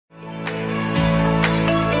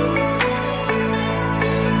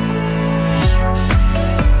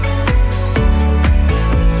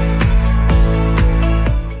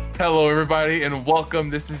everybody, and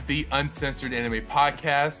welcome. This is the Uncensored Anime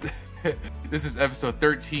Podcast. This is episode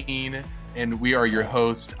 13, and we are your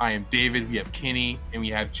hosts. I am David, we have Kenny, and we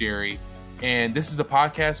have Jerry. And this is the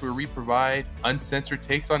podcast where we provide uncensored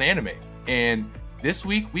takes on anime. And this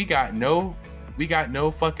week, we got no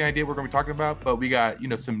fucking idea what we're going to be talking about, but we got,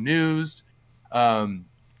 some news. The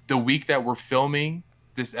week that we're filming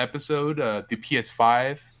this episode, the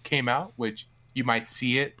PS5 came out, which you might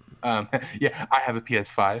see it. Yeah, I have a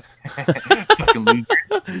PS5. Fucking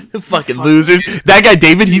losers. Fucking losers. That guy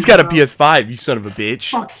David, he's got a PS5. You son of a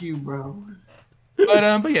bitch. Fuck you, bro.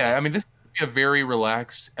 But yeah, I mean, this is a very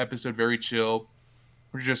relaxed episode, very chill.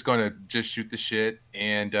 We're just gonna shoot the shit.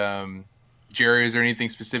 And Jerry, is there anything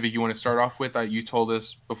specific you want to start off with? You told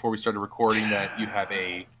us before we started recording that you have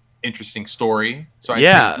a interesting story, so I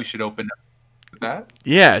think we should open up with that.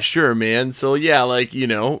 Yeah, sure, man. So yeah,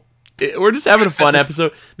 we're just having a fun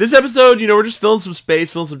episode. This episode, we're just filling some space,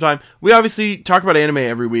 filling some time. We obviously talk about anime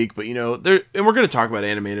every week, but and we're going to talk about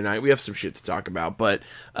anime tonight. We have some shit to talk about, but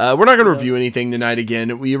we're not going to review anything tonight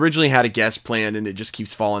again. We originally had a guest planned, and it just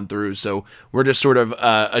keeps falling through, so we're just sort of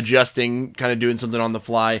adjusting, kind of doing something on the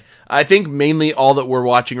fly. I think mainly all that we're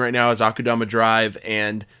watching right now is Akudama Drive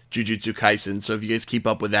and Jujutsu Kaisen, so if you guys keep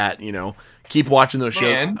up with that, keep watching those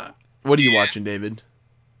shows. What are you watching, David?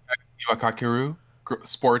 Iwakakeru,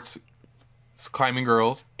 sports climbing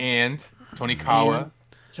girls, and Tonikawa.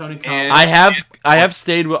 And I have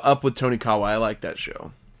stayed up with Tonikawa. I like that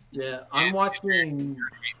show. Yeah, I'm watching.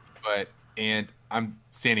 And I'm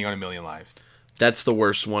standing on a million lives. That's the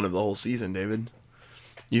worst one of the whole season, David.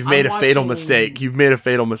 You've made a fatal mistake. You've made a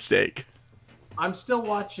fatal mistake. I'm still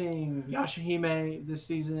watching Yashahime this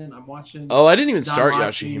season. I'm watching. Oh, I didn't even start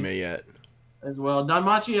Yashahime yet. As well.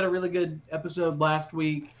 Danmachi had a really good episode last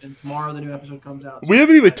week, and tomorrow the new episode comes out. So we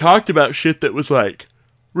haven't even talked about shit that was like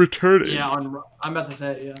returning. Yeah, I'm about to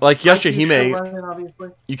say it, yeah. Like Yashahime,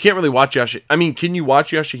 obviously. You can't really watch Yashahime. I mean, can you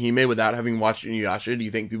watch Yashahime without having watched Inuyasha? Do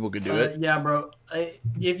you think people could do it? Yeah, bro.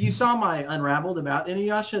 If you saw my Unraveled about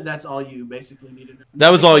Inuyasha, that's all you basically needed to know.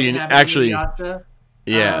 That was all you actually. Inuyasha.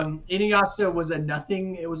 Yeah. Inuyasha was a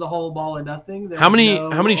nothing. It was a whole ball of nothing. How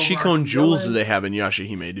many Shikon jewels do they have in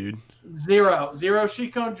Yashahime, dude? Zero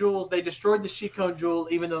Shikon jewels. They destroyed the Shikon jewel,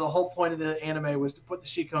 even though the whole point of the anime was to put the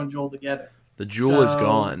Shikon jewel together. The jewel is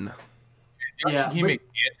gone. Yeah,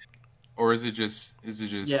 or is it just?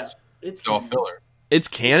 Yeah, it's all filler. It's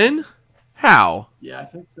canon. How? Yeah, I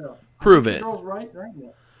think so. Prove it. Right.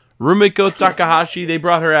 Rumiko Takahashi. They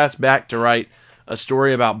brought her ass back to write a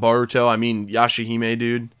story about Boruto. I mean Yashahime,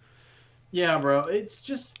 dude. Yeah, bro. It's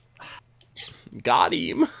just got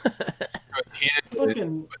him.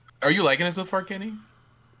 Are you liking it so far, Kenny?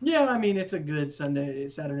 Yeah, I mean it's a good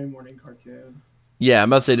Saturday morning cartoon. Yeah, I'm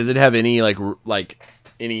about to say, does it have any like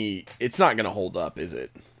any? It's not gonna hold up, is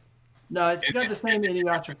it? No, it's got the same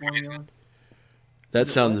Inuyasha formula. That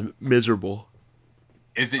sounds miserable.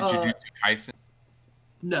 Is it Jujutsu Kaisen?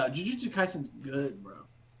 No, Jujutsu Kaisen's good, bro.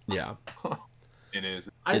 Yeah, it is.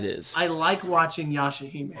 It is. I like watching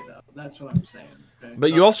Yashahime though. That's what I'm saying. Okay?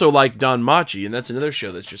 But you also like Danmachi, and that's another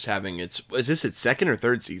show that's just having its. Is this its second or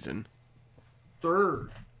third season?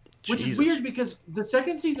 Third. Which is weird because the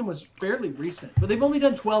second season was fairly recent, but they've only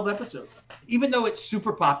done 12 episodes. Even though it's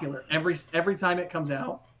super popular, every time it comes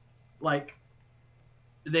out,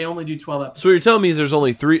 they only do 12 episodes. So what you're telling me is there's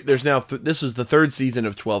only 3. There's now this is the third season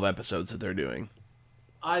of 12 episodes that they're doing.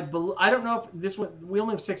 I don't know if this one. We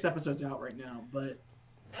only have 6 episodes out right now, but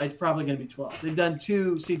it's probably going to be 12. They've done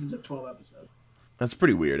 2 seasons of 12 episodes. That's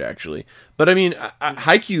pretty weird, actually. But I mean,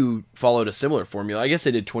 Haikyuu followed a similar formula. I guess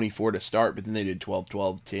they did 24 to start, but then they did 12,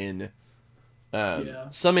 12, 10.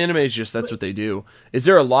 Some animes that's what they do. Is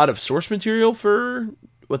there a lot of source material for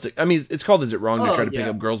what's it? I mean, it's called "Is It Wrong to Try to Pick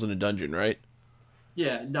Up Girls in a Dungeon," right?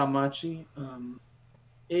 Yeah, Danmachi.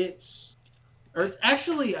 It's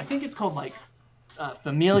actually, I think it's called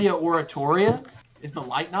Familia Oratoria is the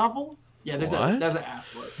light novel. Yeah, there's an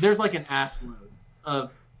ass load. There's an ass load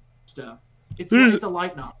of stuff. It's a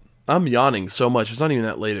light novel. I'm yawning so much. It's not even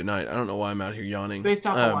that late at night. I don't know why I'm out here yawning. Based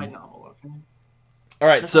off a light novel, okay? All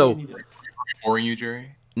right, so boring you,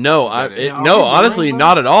 Jerry? No, honestly,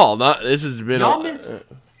 not at all. This has been.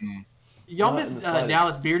 Y'all missed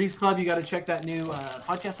Dallas Beardy's Club. You got to check that new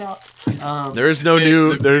podcast out. There's no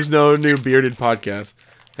new bearded podcast.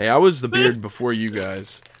 Hey, I was the beard before you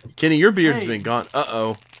guys. Kenny, your beard's been gone.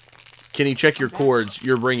 Uh-oh. Kenny, check your cords.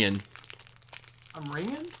 You're ringing. I'm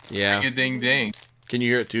ringing? Yeah. Ring a ding ding. Can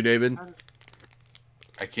you hear it too, David?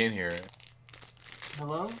 I can't hear it.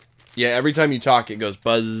 Hello? Yeah, every time you talk, it goes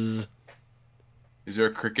buzz. Is there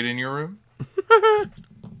a cricket in your room?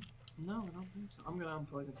 No, I don't think so. I'm going to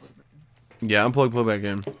unplug and plug it back in. Yeah, unplug, plug back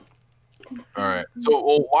in. All right.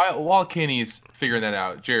 So while Kenny's figuring that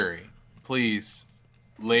out, Jerry, please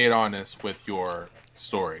lay it on us with your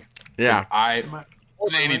story. Yeah. More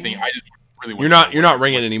than anything, I just really want You're not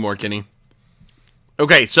ringing anymore, Kenny.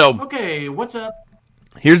 Okay, so Okay, what's up?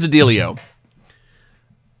 here's the dealio.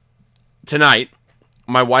 Tonight,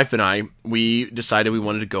 my wife and I, we decided we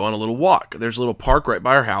wanted to go on a little walk. There's a little park right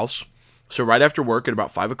by our house. So right after work at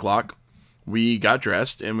about 5 o'clock, we got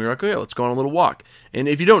dressed and we were like, okay, let's go on a little walk. And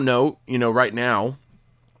if you don't know, right now,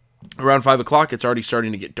 around 5 o'clock, it's already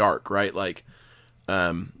starting to get dark, right? Like,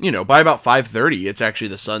 by about 5:30, it's actually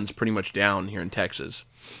the sun's pretty much down here in Texas.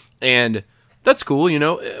 And that's cool,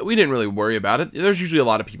 we didn't really worry about it. There's usually a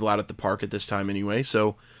lot of people out at the park at this time anyway,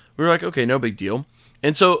 so we were like, okay, no big deal.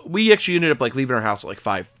 And so we actually ended up leaving our house at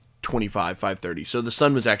 5:25, 5:30. So the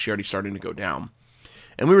sun was actually already starting to go down.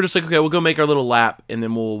 And we were just like, okay, we'll go make our little lap and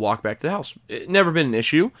then we'll walk back to the house. It never been an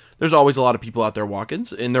issue. There's always a lot of people out there walking,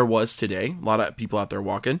 and there was today. A lot of people out there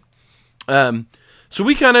walking. So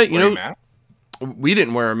we kind of, we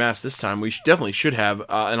didn't wear a mask this time. We definitely should have,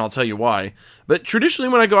 and I'll tell you why. But traditionally,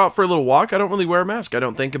 when I go out for a little walk, I don't really wear a mask. I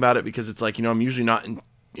don't think about it because it's I'm usually not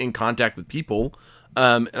in contact with people,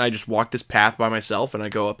 and I just walk this path by myself, and I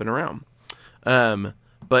go up and around.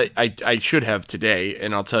 But I should have today,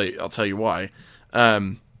 and I'll tell you why.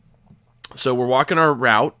 So we're walking our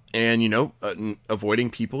route, and avoiding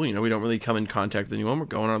people. We don't really come in contact with anyone. We're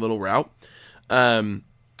going our little route, and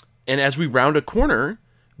as we round a corner,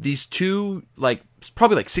 these two,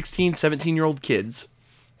 probably 16, 17-year-old kids,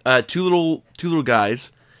 two little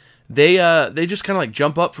guys, they just kind of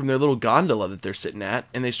jump up from their little gondola that they're sitting at,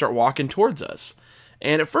 and they start walking towards us.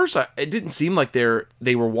 And at first, it didn't seem like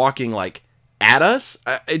they were walking at us.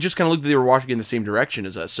 It just kind of looked like they were walking in the same direction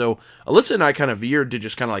as us. So Alyssa and I kind of veered to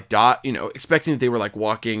just kind of dot, expecting that they were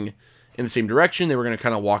walking in the same direction. They were going to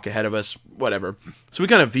kind of walk ahead of us, whatever. So we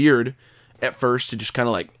kind of veered at first to just kind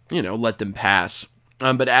of let them pass.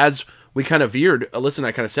 But as we kind of veered, Alyssa and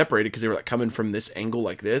I kind of separated because they were coming from this angle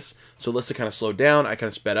like this. So Alyssa kind of slowed down, I kind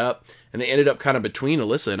of sped up, and they ended up kind of between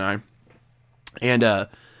Alyssa and I. And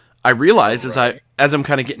I realized as I'm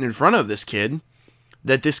kind of getting in front of this kid,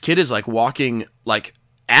 that this kid is walking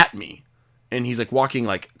at me, and he's walking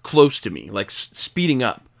close to me, speeding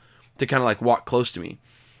up to kind of walk close to me.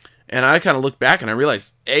 And I kind of look back and I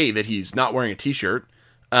realize A, that he's not wearing a t-shirt,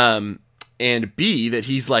 and B, that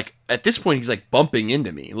he's at this point he's bumping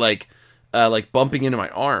into me, bumping into my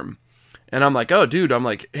arm. And I'm like, oh dude, I'm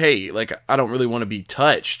like, hey, I don't really want to be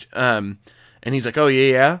touched. And he's like, oh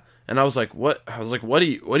yeah. And I was like, what? I was like, what are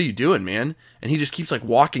you doing, man? And he just keeps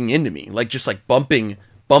walking into me, just bumping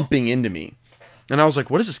into me. And I was like,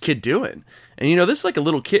 what is this kid doing? And this is a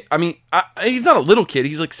little kid. I mean, he's not a little kid.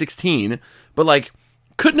 He's 16, but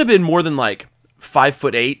couldn't have been more than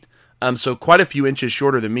 5'8". So quite a few inches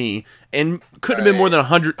shorter than me, and couldn't have been more than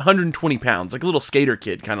 120 pounds, a little skater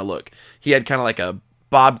kid kind of look. He had kind of a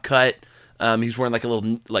bob cut. He was wearing a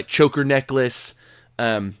little choker necklace,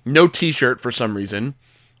 no t-shirt for some reason,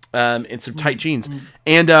 and some tight jeans.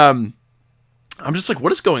 And I'm just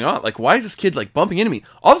what is going on? Why is this kid bumping into me?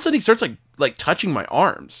 All of a sudden he starts touching my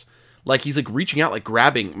arms. He's reaching out,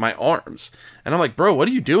 grabbing my arms. And I'm like, bro, what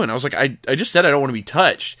are you doing? I was like, I just said I don't want to be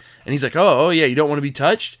touched. And he's like, oh yeah, you don't want to be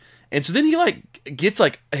touched? And so then he gets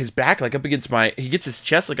his back up against he gets his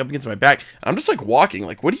chest up against my back. And I'm just walking,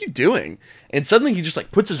 what are you doing? And suddenly he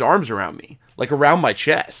just puts his arms around me, around my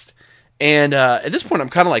chest. And at this point I'm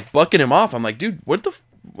kind of bucking him off. I'm like, dude, what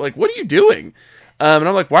are you doing? And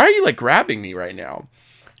I'm like, why are you grabbing me right now?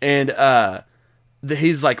 And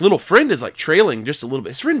his little friend is trailing just a little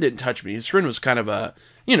bit. His friend didn't touch me. His friend was kind of a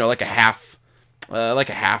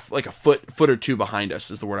foot or two behind us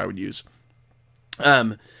is the word I would use.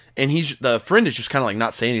 And the friend is just kind of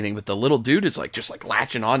not saying anything, but the little dude is just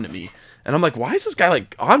latching on to me. And I'm like, why is this guy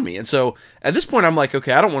on me? And so at this point I'm like,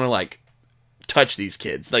 okay, I don't want to touch these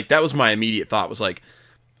kids. That was my immediate thought, was I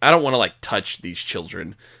don't want to touch these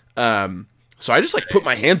children. So I just put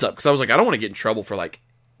my hands up because I was I don't want to get in trouble for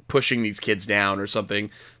pushing these kids down or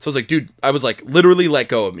something. So I was like, dude, I was literally let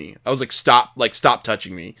go of me. I was stop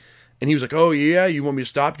touching me. And he was like, oh yeah, you want me to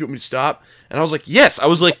stop? You want me to stop? And I was like, yes. I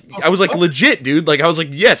was legit, dude. I was like,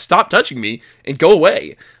 yes, stop touching me and go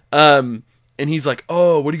away. And he's like,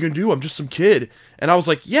 oh, what are you gonna do? I'm just some kid. And I was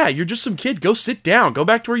like, yeah, you're just some kid. Go sit down. Go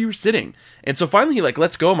back to where you were sitting. And so finally he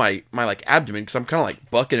lets go of my abdomen, because I'm kind of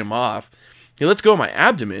bucking him off. He lets go of my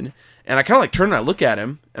abdomen, and I kind of turn and I look at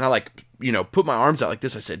him, and I put my arms out like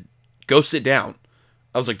this. I said, go sit down.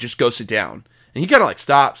 I was like, just go sit down. And he kind of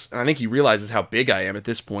stops, and I think he realizes how big I am at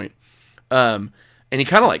this point. And he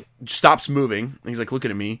kind of stops moving, and he's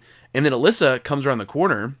looking at me. And then Alyssa comes around the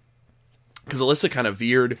corner, because Alyssa kind of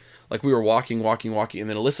veered, like we were walking, and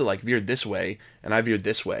then Alyssa like veered this way, and I veered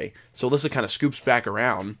this way. So Alyssa kind of scoops back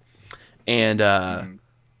around, and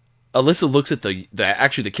Alyssa looks at the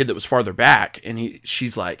kid that was farther back, and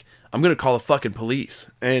she's like, "I'm gonna call the fucking police."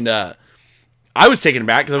 And I was taken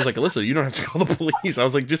aback because I was like, "Alyssa, you don't have to call the police." I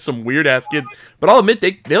was like, just some weird ass kids. But I'll admit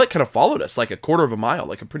they like kind of followed us like a quarter of a mile,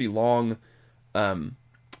 like a pretty long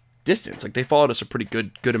distance. Like they followed us a pretty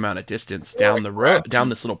good amount of distance down the road, down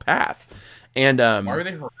this little path. And why are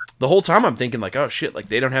they hurt? The whole time I'm thinking like, oh shit, like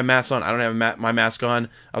they don't have masks on, I don't have my mask on.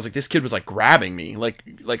 I was like, this kid was like grabbing me, like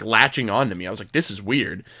latching onto me. I was like, this is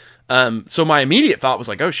weird. So my immediate thought was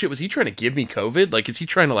like, oh shit, was he trying to give me COVID? Like, is he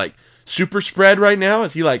trying to like super spread right now?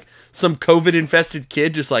 Is he like some COVID infested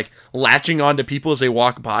kid just like latching onto people as they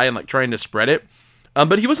walk by and like trying to spread it?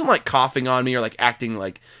 But he wasn't like coughing on me or like acting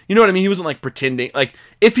like, you know what I mean? He wasn't like pretending, like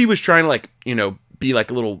if he was trying to like, you know, be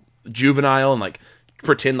like a little juvenile and like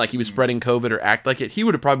pretend like he was spreading COVID or act like it, he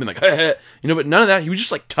would have probably been like, you know, but none of that. He was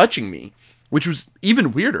just like touching me, which was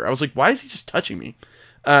even weirder. I was like, why is he just touching me?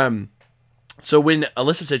 So when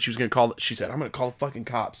Alyssa said she was going to call, she said, I'm going to call the fucking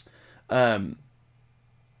cops. All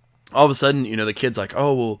of a sudden, you know, the kid's like,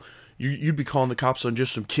 oh, well, you'd be calling the cops on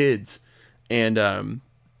just some kids. And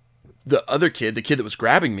the other kid, the kid that was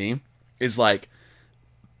grabbing me, is like,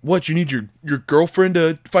 what, you need your girlfriend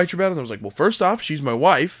to fight your battles? I was like, well, first off, she's my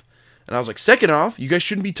wife. And I was like, second off, you guys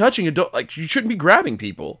shouldn't be touching like, you shouldn't be grabbing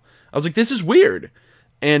people. I was like, this is weird.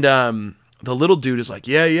 And the little dude is like,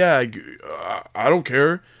 yeah, I don't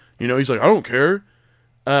care. You know, he's like, I don't care.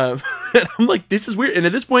 And I'm like, this is weird. And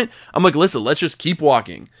at this point, I'm like, Alyssa, let's just keep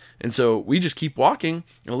walking. And so we just keep walking.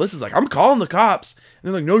 And Alyssa's like, I'm calling the cops.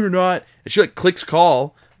 And they're like, no, you're not. And she like clicks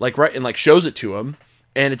call, like right, and like shows it to him.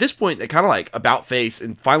 And at this point, they kind of like about face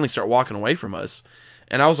and finally start walking away from us.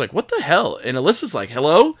 And I was like, what the hell? And Alyssa's like,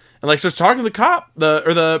 hello? And like starts talking to the cop,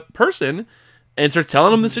 the person, and starts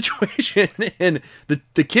telling him the situation. And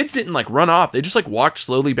the kids didn't like run off. They just like walked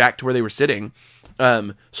slowly back to where they were sitting.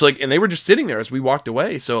 So like, and they were just sitting there as we walked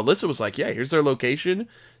away. So Alyssa was like, yeah, here's their location.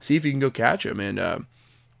 See if you can go catch them. And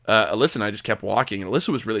Alyssa and I just kept walking. And Alyssa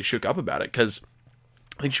was really shook up about it because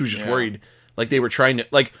I think she was just worried. Like they were trying to,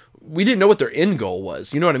 like, we didn't know what their end goal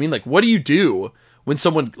was. You know what I mean? Like, what do you do when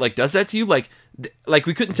someone like does that to you? Like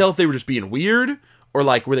we couldn't tell if they were just being weird or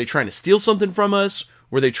like, were they trying to steal something from us?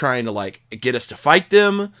 Were they trying to like get us to fight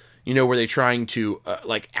them? You know, were they trying to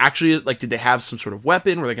like actually like, did they have some sort of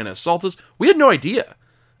weapon? Were they going to assault us? We had no idea.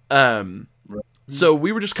 So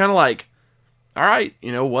we were just kind of like, all right,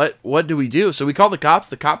 you know, what do we do? So we call the cops.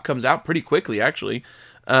 The cop comes out pretty quickly, actually.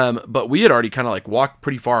 But we had already kind of like walked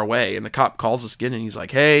pretty far away, and the cop calls us again and he's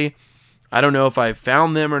like, hey, I don't know if I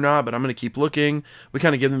found them or not, but I'm going to keep looking. We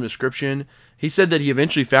kind of give them a description. He said that he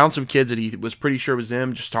eventually found some kids that he was pretty sure was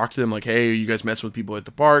them, just talked to them like, hey, you guys messing with people at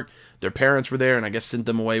the park? Their parents were there, and I guess sent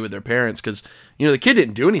them away with their parents because, you know, the kid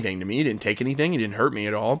didn't do anything to me. He didn't take anything. He didn't hurt me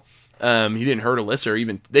at all. He didn't hurt Alyssa or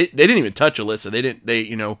even, they didn't even touch Alyssa. They,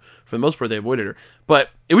 you know, for the most part, they avoided her.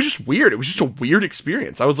 But it was just weird. It was just a weird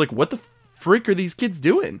experience. I was like, what the frick are these kids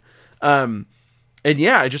doing? And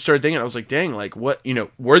yeah, I just started thinking, I was like, dang, like what, you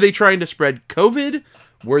know, were they trying to spread COVID?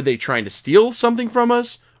 Were they trying to steal something from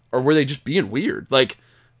us? Or were they just being weird? Like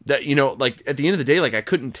that, you know, like at the end of the day, like I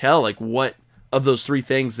couldn't tell like what of those three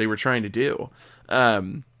things they were trying to do.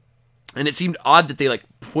 And it seemed odd that they like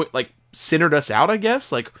centered us out, I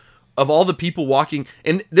guess, like of all the people walking.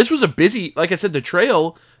 And this was a busy, like I said, the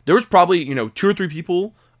trail, there was probably, you know, 2 or 3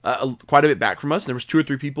 people quite a bit back from us. There was 2 or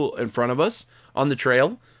 3 people in front of us on the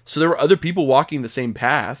trail. So there were other people walking the same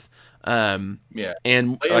path. And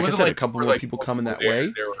like I said, a couple more people coming that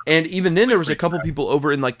way. And even then there was a couple people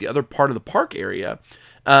over in like the other part of the park area,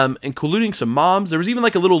 including some moms. There was even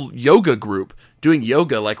like a little yoga group doing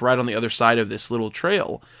yoga, like right on the other side of this little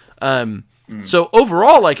trail. So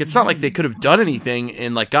overall, like, it's not like they could have done anything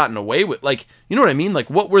and like gotten away with, like, you know what I mean? Like,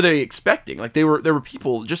 what were they expecting? Like there were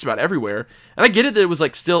people just about everywhere. And I get it that it was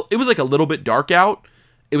like it was like a little bit dark out.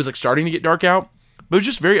 It was like starting to get dark out. But it was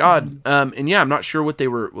just very odd. And yeah, I'm not sure what they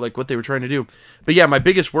were trying to do. But yeah, my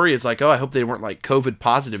biggest worry is like, oh, I hope they weren't like COVID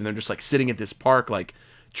positive and they're just like sitting at this park, like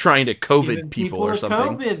trying to COVID people or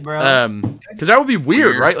something. COVID, bro. Because that would be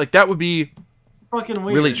weird, right? Like that would be fucking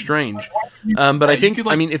weird. Really strange. But I think,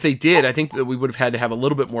 I mean, if they did, I think that we would have had to have a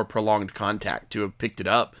little bit more prolonged contact to have picked it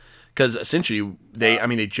up. Because essentially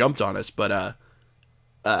they jumped on us. But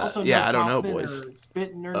yeah, I don't know, boys.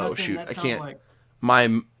 Oh shoot, I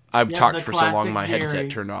can't. I've talked for so long, my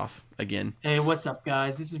headset turned off again. Hey, what's up,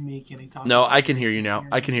 guys? This is me, Kenny. No, I can hear you now.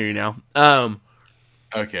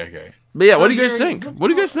 Okay. But yeah, what do you guys think? What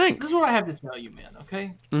do you guys think? This is what I have to tell you, man,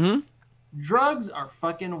 okay? Mm-hmm. drugs are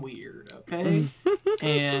fucking weird, okay?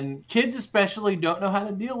 And kids especially don't know how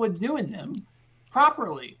to deal with doing them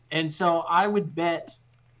properly. And so I would bet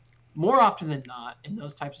more often than not in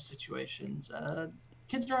those types of situations,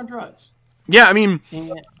 kids are on drugs. Yeah, I mean,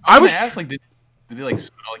 And I was ask, like, did they like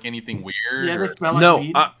smell like anything weird? Yeah, or- they smell like no,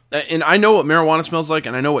 weed. and I know what marijuana smells like,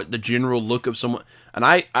 and I know what the general look of someone. And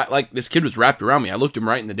I like this kid was wrapped around me. I looked him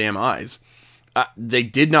right in the damn eyes. They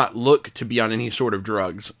did not look to be on any sort of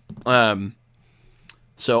drugs.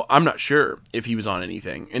 So I'm not sure if he was on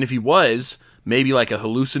anything, and if he was, maybe like a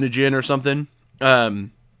hallucinogen or something. But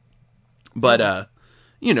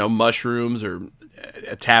you know, mushrooms or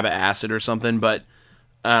a tab of acid or something. But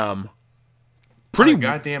pretty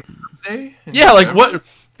goddamn Thursday? yeah, like what?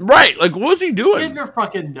 Right, like what was he doing? Kids are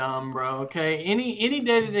fucking dumb, bro. Okay, any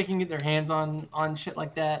day that they can get their hands on shit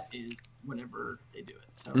like that is whenever they do it.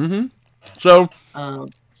 So, So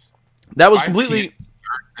that was 5 completely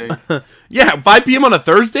p.m. Thursday. yeah, 5 p.m. on a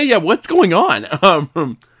Thursday. Yeah, what's going on?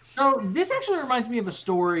 So this actually reminds me of a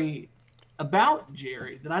story about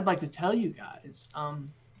Jerry that I'd like to tell you guys.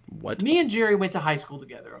 What? Me and Jerry went to high school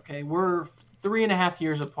together. Okay, we're 3.5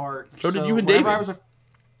 years apart. So did you and whenever David.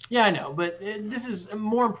 Yeah, I know, but this is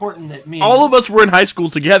more important than me. All of us were in high school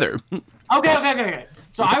together. Okay.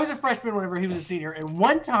 So I was a freshman whenever he was a senior, and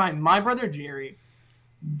one time my brother Jerry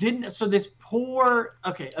didn't. So this poor.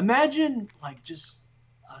 Okay, imagine like just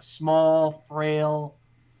a small, frail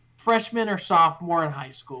freshman or sophomore in high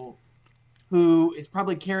school who is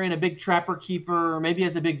probably carrying a big trapper keeper, or maybe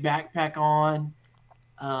has a big backpack on.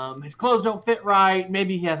 His clothes don't fit right.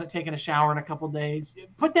 Maybe he hasn't taken a shower in a couple days.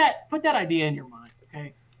 Put that idea in your mind,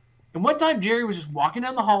 okay? And one time Jerry was just walking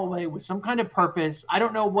down the hallway with some kind of purpose. I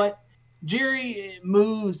don't know what. Jerry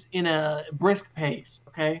moves in a brisk pace,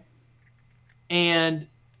 okay? And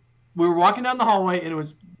we were walking down the hallway, and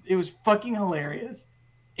it was fucking hilarious.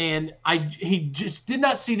 And he just did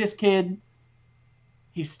not see this kid.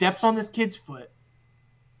 He steps on this kid's foot.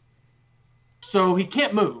 So he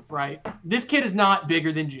can't move, right? This kid is not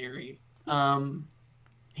bigger than Jerry.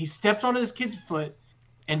 He steps onto this kid's foot,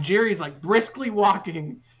 and Jerry's like briskly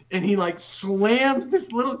walking, and he like slams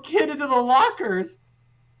this little kid into the lockers.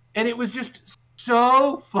 And it was just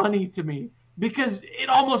so funny to me because it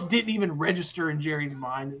almost didn't even register in Jerry's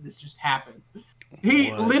mind that this just happened.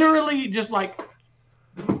 He literally just like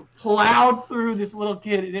plowed through this little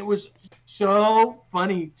kid, and it was so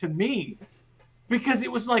funny to me because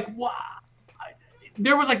it was like, wow.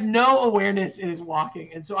 There was like no awareness in his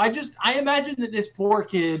walking. And so I imagine that this poor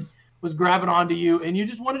kid was grabbing onto you and you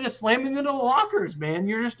just wanted to slam him into the lockers, man.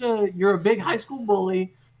 You're a big high school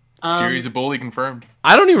bully. Jerry's a bully confirmed.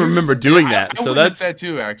 I don't even remember doing that. I So witnessed that's that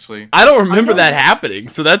too, actually. I don't remember that happening.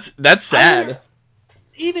 So that's sad.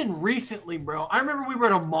 Even recently, bro, I remember we were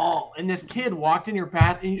at a mall and this kid walked in your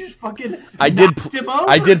path and you just fucking I knocked him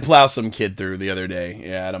over. did plow some kid through the other day.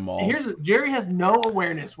 Yeah, at a mall. Jerry has no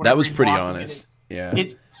awareness. That was he's pretty walking, honest. Yeah.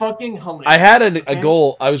 It's fucking hilarious. I had a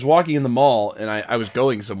goal. I was walking in the mall and I was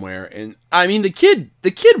going somewhere, and I mean the kid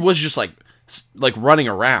was just like running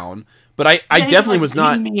around, but I definitely was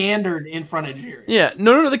not. He meandered in front of Jerry. Yeah,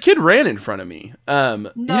 no, the kid ran in front of me. He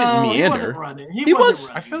didn't meander. He wasn't running. He was.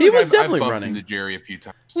 I feel He like was I've definitely bumped running. into Jerry a few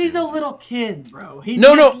times. He's too. a little kid, bro. He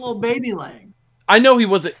No. has little baby legs. I know he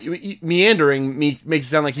wasn't meandering. Makes it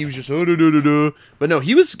sound like he was just but no,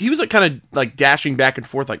 he was like kind of like dashing back and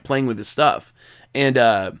forth, like playing with his stuff, and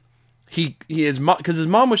his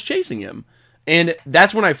mom was chasing him, and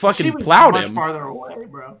that's when I fucking plowed much him. Farther away,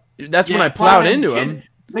 bro. That's when I plowed into him.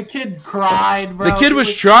 The kid cried, bro. The kid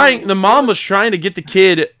was trying. The mom was trying to get the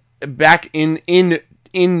kid back in.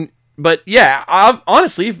 But yeah,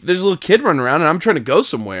 honestly, if there's a little kid running around and I'm trying to go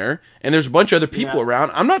somewhere and there's a bunch of other people around,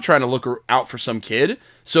 I'm not trying to look out for some kid.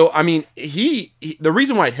 So I mean, the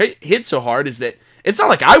reason why it hit so hard is that it's not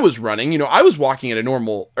like I was running. You know, I was walking at a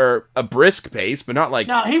normal or a brisk pace, but not like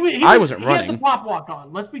I wasn't running. He had the pop walk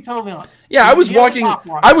on. Let's be totally honest. Yeah, I was walking.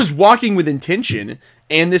 I was walking with intention,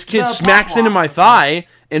 and this kid smacks into my thigh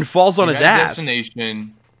and falls on his ass.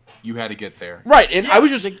 Destination. You had to get there. Right, and I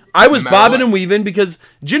was bobbing what. and weaving because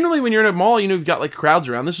generally when you're in a mall, you know, you've got like crowds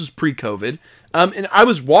around. This was pre-COVID. And I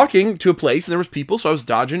was walking to a place and there was people, so I was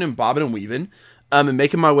dodging and bobbing and weaving, and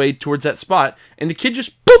making my way towards that spot. And the kid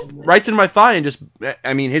just right into my thigh and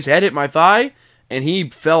his head hit my thigh and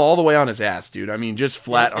he fell all the way on his ass, dude. I mean, just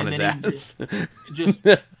flat on his ass. Just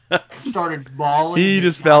started bawling. He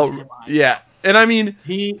just fell, yeah. And I mean,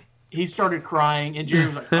 he started crying and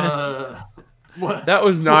Jerry was like, what? That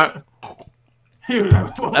was not.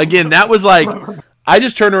 Again, that was like I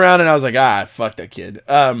just turned around and I was like, fuck that kid.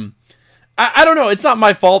 I don't know. It's not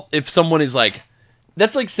my fault if someone is like,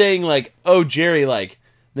 that's like saying like, oh Jerry, like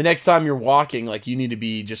the next time you're walking, like, you need to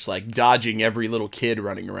be just like dodging every little kid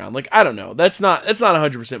running around. Like, I don't know. That's not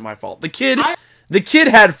 100% my fault. The kid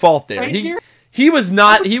had fault there. He was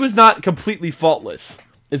not completely faultless.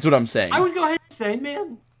 Is what I'm saying. I would go ahead and say,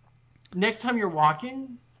 man, next time you're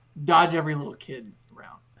walking, dodge every little kid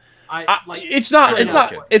around. It's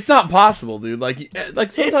not possible, dude. Like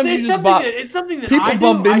sometimes it's something that people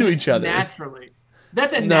bump into each other naturally.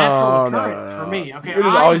 That's a natural occurrence for me. Okay, you're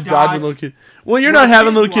just always dodging little kids. Well, you're not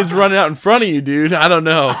having little kids running out in front of you, dude. I don't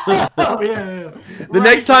know. Yeah. The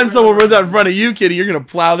next time someone runs out in front of you, kitty, you're gonna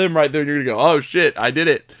plow them right there, and you're gonna go, "Oh shit, I did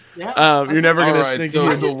it." Yeah. You're never gonna sneak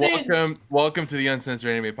in. So welcome to the Uncensored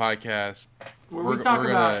Anime Podcast. We're talk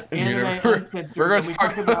about anime uncensored. We're gonna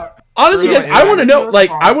talk about. Honestly, guys, I want to know. Like,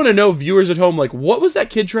 I want to know, viewers at home, like, what was that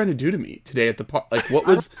kid trying to do to me today at the park? Like, what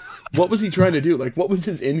was he trying to do? Like, what was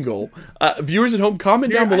his end goal? Viewers at home,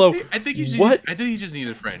 comment down below. I think he just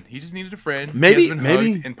needed a friend. He just needed a friend. Maybe he hasn't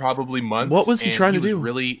been hugged in probably months. What was he trying to do? He was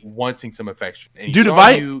really wanting some affection. And dude,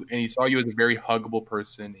 he saw you as a very huggable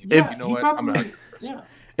person. I'm gonna hug you. Yeah.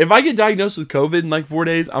 If I get diagnosed with COVID in like 4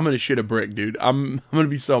 days, I'm gonna shit a brick, dude. I'm gonna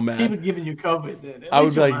be so mad. He was giving you COVID then. I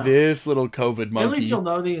would be like, this little COVID monkey. At least you'll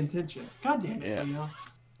know the intention. God damn it. Yeah. You know?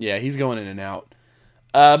 Yeah, he's going in and out.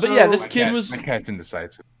 But yeah, this kid was. My cat's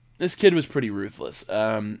indecisive. This kid was pretty ruthless.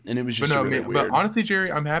 And it was just really weird. But honestly,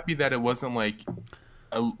 Jerry, I'm happy that it wasn't like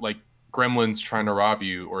gremlins trying to rob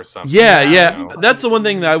you or something. Yeah. That's the one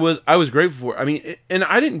thing that I was grateful for. I mean, and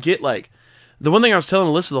I didn't get like. The one thing I was telling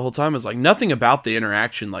Alyssa the whole time is like nothing about the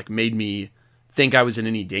interaction like made me think I was in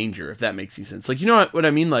any danger, if that makes any sense. Like, you know what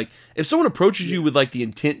I mean? Like, if someone approaches you with like the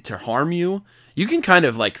intent to harm you, you can kind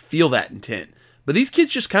of like feel that intent. But these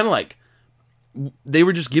kids just kind of like they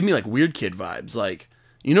were just giving me like weird kid vibes. Like,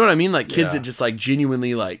 you know what I mean? Like kids that just like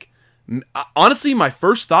genuinely like. Honestly, my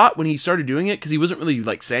first thought when he started doing it, because he wasn't really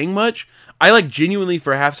like saying much, I like genuinely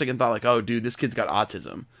for a half second thought like, oh dude, this kid's got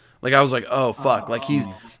autism. Like, I was like, oh, fuck. Like, he's...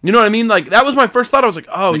 You know what I mean? Like, that was my first thought. I was like,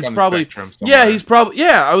 oh, he's probably... Yeah, he's probably...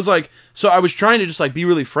 Yeah, I was like... So I was trying to just, like, be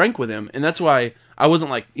really frank with him. And that's why I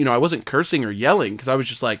wasn't, like... You know, I wasn't cursing or yelling. Because I was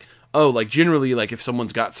just like, oh, like, generally, like, if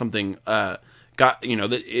someone's got something...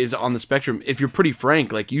 that is on the spectrum, if you're pretty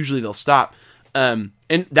frank, like, usually they'll stop. And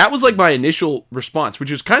that was, like, my initial response,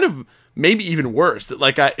 which is kind of maybe even worse. That,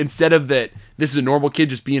 like, instead of that this is a normal kid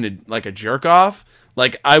just being, a jerk-off...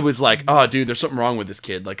 Like, I was like, oh, dude, there's something wrong with this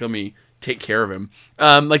kid. Like, let me take care of him.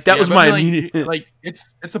 Like, that was my immediate... Like,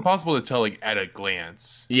 it's impossible to tell, like, at a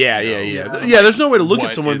glance. Yeah. There's no way to look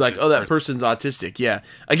at someone like, oh, that person's autistic. Yeah.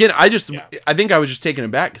 Again, I think I was just taken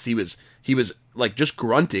aback because he was, like, just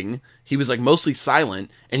grunting. He was, like, mostly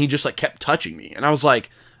silent, and he just, like, kept touching me. And I was like,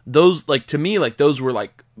 those, like, to me, like, those were,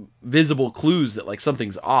 like, visible clues that, like,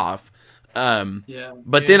 something's off.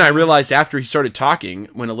 But then I realized after he started talking,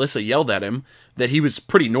 when Alyssa yelled at him, that he was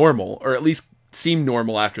pretty normal, or at least seemed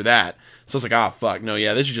normal after that. So I was like, oh, fuck, no,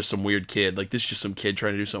 yeah, this is just some weird kid. Like, this is just some kid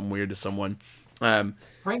trying to do something weird to someone.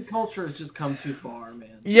 Prank culture has just come too far,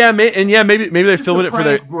 man. Yeah, maybe they're filming it for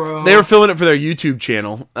their... Bro. They were filming it for their YouTube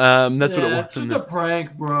channel. That's what it was. It's just a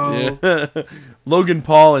prank, bro. Yeah. Logan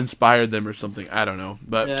Paul inspired them or something. I don't know.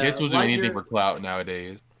 But kids will do anything for clout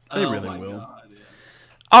nowadays. They really will. God, yeah.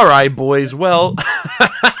 All right, boys. Well...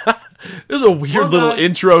 There's a weird little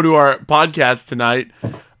intro to our podcast tonight.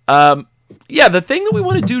 The thing that we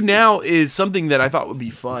want to do now is something that I thought would be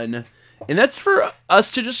fun. And that's for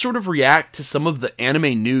us to just sort of react to some of the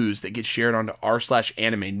anime news that gets shared onto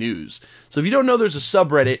r/anime news. So if you don't know, there's a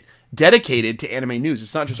subreddit dedicated to anime news.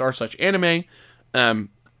 It's not just r/anime,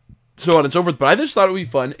 so on and so forth. But I just thought it would be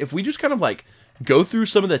fun if we just kind of like go through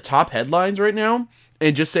some of the top headlines right now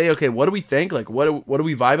and just say, okay, what do we think? Like, what are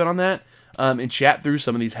we vibing on that? And chat through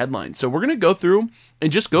some of these headlines. So we're going to go through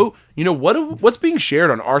and just go, what's being shared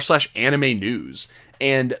on r/anime news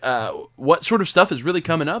and what sort of stuff is really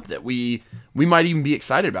coming up that we might even be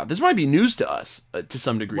excited about. This might be news to us to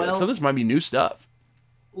some degree. Well, some of this might be new stuff.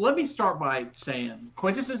 Let me start by saying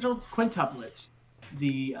Quintessential Quintuplets,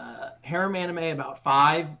 the harem anime about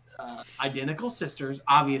 5 identical sisters,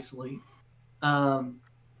 obviously,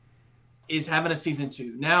 is having a season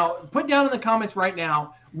 2. Now, put down in the comments right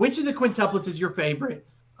now, which of the quintuplets is your favorite?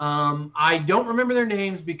 I don't remember their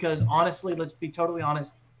names because, honestly, let's be totally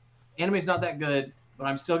honest, anime's not that good, but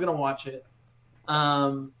I'm still going to watch it.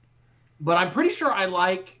 But I'm pretty sure I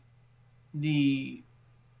like the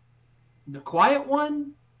quiet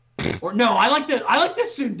one. Or no, I like the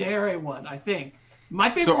tsundere one, I think. My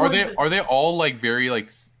favorite. So are they all like very like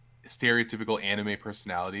stereotypical anime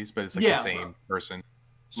personalities, but it's like the same person?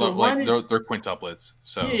 So they're quintuplets.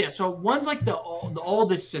 So yeah. So one's like the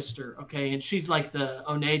oldest sister, okay, and she's like the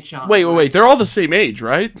One-chan. Wait. They're all the same age,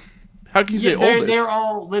 right? How can you say oldest? They're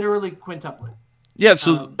all literally quintuplet. Yeah,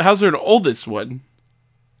 so how's there an oldest one?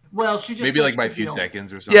 Well, she just maybe like by a few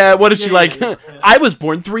seconds or something. Yeah, what is she like? I was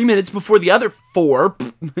born 3 minutes before the other 4.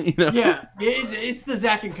 You know? Yeah, it's the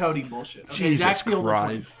Zach and Cody bullshit. Okay? Jesus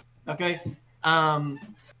Christ. Okay,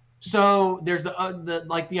 so there's the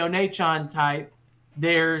Onechan type.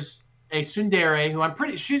 There's a tsundere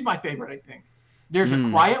who she's my favorite, I think. There's a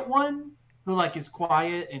quiet one who like is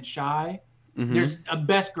quiet and shy. Mm-hmm. There's a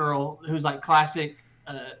best girl who's like classic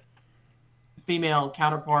female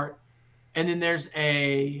counterpart. And then there's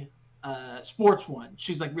a sports one.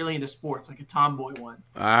 She's like really into sports, like a tomboy one.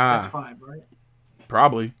 That's 5, right?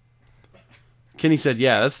 Probably. Kenny said,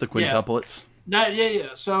 yeah, that's the quintuplets. Yeah.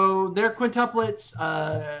 So they're quintuplets.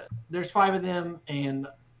 There's 5 of them, and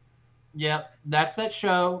that's that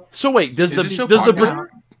show. So wait,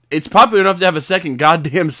 it's popular enough to have a second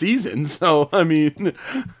goddamn season. So I mean,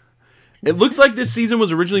 it looks like this season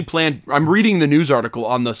was originally planned. I'm reading the news article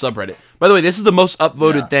on the subreddit. By the way, this is the most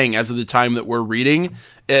upvoted thing as of the time that we're reading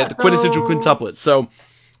the quintessential quintuplets. So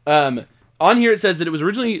on here it says that it was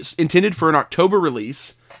originally intended for an October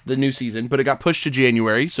release, the new season, but it got pushed to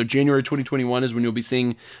January. So January 2021 is when you'll be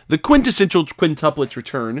seeing the quintessential quintuplets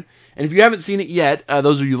return. And if you haven't seen it yet,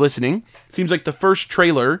 those of you listening, it seems like the first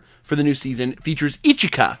trailer for the new season features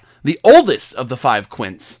Ichika, the oldest of the 5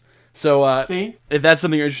 quints. So if that's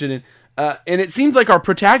something you're interested in. And it seems like our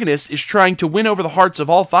protagonist is trying to win over the hearts of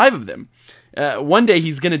all 5 of them. One day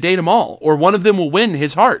he's going to date them all, or one of them will win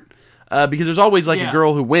his heart. Because there's always like a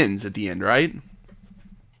girl who wins at the end, right?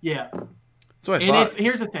 Yeah. So I thought.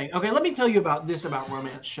 Here's the thing. Okay, let me tell you about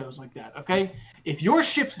romance shows like that. Okay, if your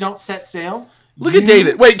ships don't set sail. Look at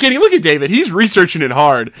David. Wait, Kenny, look at David. He's researching it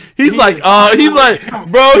hard. He's like, bro,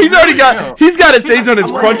 he's got it saved on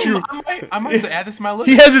his Crunchyroll. I might have to add this to my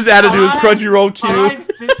list. He has his added to his Crunchyroll queue. 5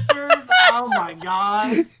 sisters. Oh my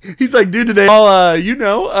god. He's like, dude, do they all,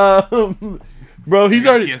 bro, he's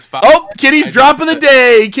already. Oh, Kenny's drop of the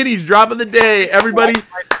day. Kenny's drop of the day. Everybody,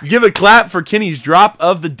 give a clap for Kenny's drop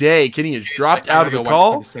of the day. Kenny has dropped out of the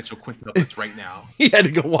call. Right now. He had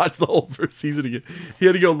to go watch the whole first season again. He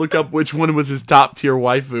had to go look up which one was his top tier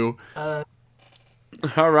waifu.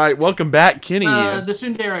 All right, welcome back, Kenny. The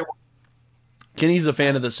tsundere one. Kenny's a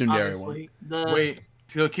fan of the tsundere one. Wait,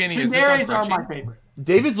 so Kenny, tsunderes are my favorite.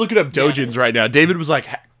 David's looking up dojins right now. David was like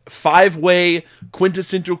 5-way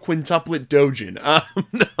quintessential quintuplet dojin.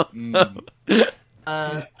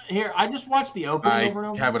 Here, I just watched the opening over and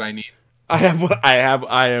over. I have what I need. I have what I have.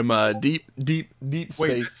 I am deep space.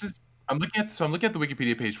 Wait, I'm looking at the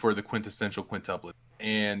Wikipedia page for the quintessential quintuplet,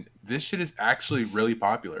 and this shit is actually really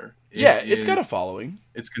popular. It's got a following.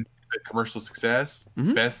 It's a commercial success.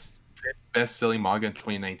 Mm-hmm. Best-selling manga in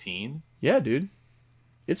 2019. Yeah, dude.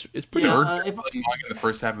 It's pretty third manga in the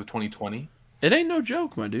first half of 2020. It ain't no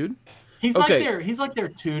joke, my dude. He's like their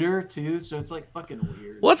tutor too, so it's like fucking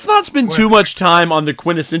weird. Let's not spend too much time on the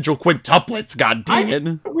quintessential quintuplets. God dang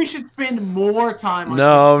it! We should spend more time. on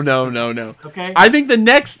No. Okay. I think the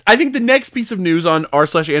next piece of news on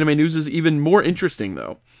r/anime news is even more interesting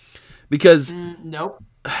though, because nope,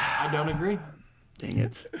 I don't agree. Dang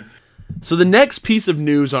it. So the next piece of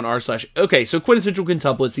news on okay, so Quintessential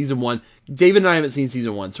Quintuplet Season 1. David and I haven't seen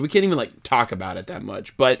Season 1, so we can't even like talk about it that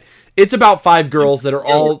much. But it's about 5 girls that are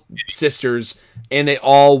all sisters, and they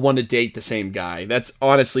all want to date the same guy. That's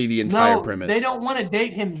honestly the entire premise. They don't want to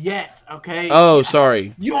date him yet, okay? Oh,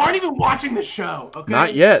 sorry. You aren't even watching the show, okay?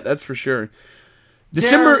 Not yet, that's for sure.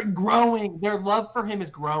 They're growing. Their love for him is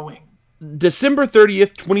growing. December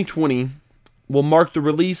 30th, 2020 will mark the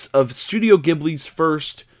release of Studio Ghibli's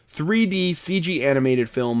first 3D CG animated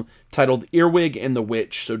film titled Earwig and the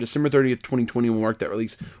Witch. So December 30th, 2020 will mark that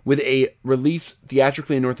release with a release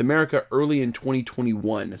theatrically in North America early in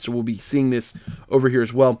 2021. So we'll be seeing this over here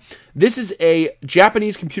as well. This is a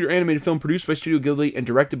Japanese computer animated film produced by Studio Ghibli and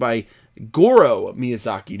directed by Goro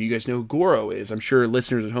Miyazaki. Do you guys know who Goro is? I'm sure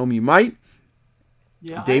listeners at home you might.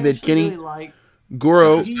 Yeah, David, Kenny, really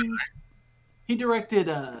Goro. He directed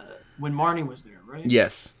When Marnie Was There, right?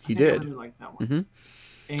 Yes, he did. I really liked that one. Mm-hmm.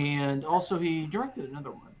 And also he directed another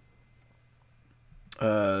one.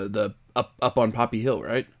 The up on Poppy Hill,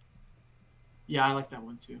 right? Yeah, I like that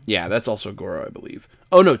one too. Yeah, that's also Goro, I believe.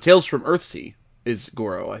 Oh no, Tales from Earthsea is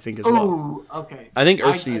Goro, I think as well. Oh, okay. I think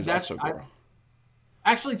Earthsea is also Goro.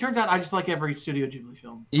 Actually, turns out I just like every Studio Ghibli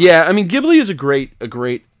film. Yeah, I mean Ghibli is a great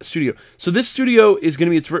studio. So this studio is going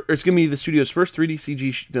to be the studio's first 3D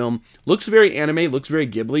CG film. Looks very anime, looks very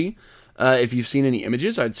Ghibli. If you've seen any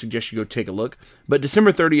images, I'd suggest you go take a look. But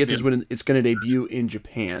December 30th is when it's going to debut in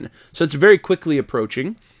Japan. So it's very quickly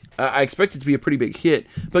approaching. I expect it to be a pretty big hit.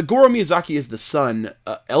 But Goro Miyazaki is the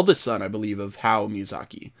eldest son, I believe, of Hayao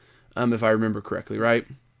Miyazaki. if I remember correctly, right?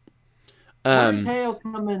 Where's Hale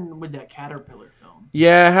coming with that Caterpillar film?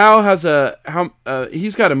 Yeah, Hal has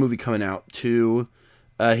he's got a movie coming out too.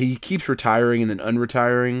 He keeps retiring and then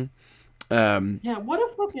unretiring. Yeah, what a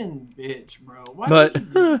fucking bitch, bro. Why But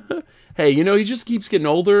hey, he just keeps getting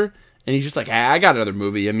older, and he's just like, I got another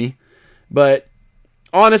movie in me. But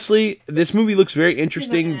honestly, this movie looks very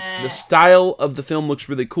interesting. The style of the film looks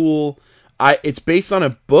really cool. It's based on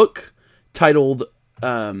a book titled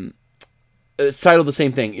the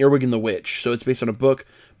same thing, Earwig and the Witch. So it's based on a book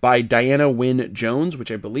by Diana Wynne Jones,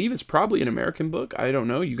 which I believe is probably an American book. I don't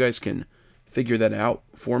know. You guys can figure that out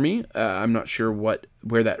for me. I'm not sure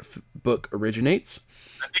where that book originates.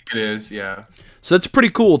 I think it is, yeah. So it's pretty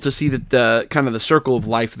cool to see that the kind of the circle of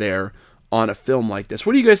life there on a film like this.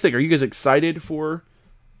 What do you guys think? Are you guys excited for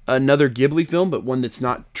another Ghibli film, but one that's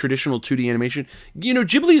not traditional 2D animation?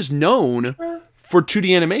 Ghibli is known for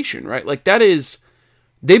 2D animation, right? Like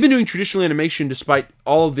they've been doing traditional animation despite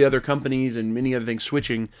all of the other companies and many other things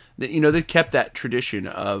switching. That they've kept that tradition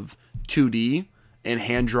of 2D and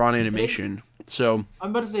hand drawn animation. So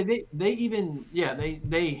I'm about to say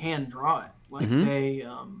they hand draw it. Like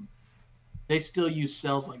they still use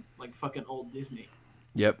cells like fucking old Disney.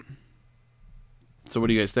 Yep. So what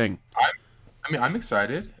do you guys think? I'm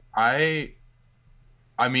excited. I'm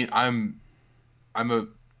a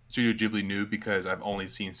Studio Ghibli noob because I've only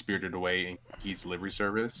seen Spirited Away and Kiki's Delivery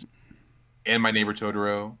Service and My Neighbor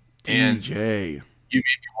Totoro. And DJ. You made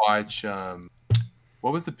me watch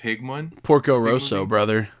what was the pig one? Porco Rosso,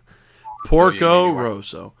 brother. Porco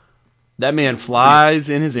Rosso. That man flies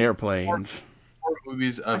in his airplanes. Four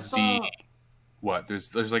movies of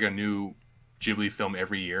there's like a new Ghibli film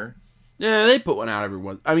every year. Yeah, they put one out every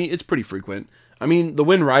once. I mean, it's pretty frequent. I mean, The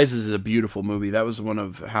Wind Rises is a beautiful movie. That was one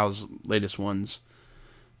of Hal's latest ones.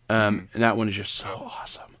 And that one is just so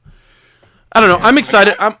awesome. I don't know. I'm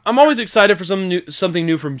excited. I'm always excited for something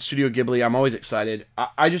new from Studio Ghibli. I'm always excited.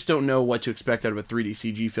 I just don't know what to expect out of a 3D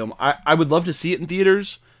CG film. I would love to see it in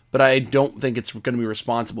theaters, but I don't think it's going to be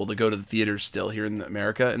responsible to go to the theaters still here in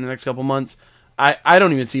America in the next couple months. I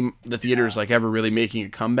don't even see the theaters like ever really making a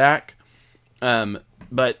comeback.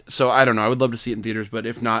 But so I don't know. I would love to see it in theaters, but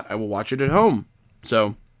if not, I will watch it at home.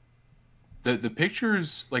 So the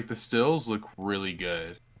pictures, like the stills, look really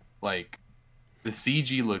good. Like the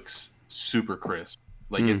CG looks super crisp.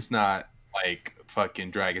 Like it's not like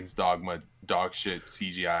fucking Dragon's Dogma dog shit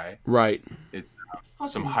CGI. Right. It's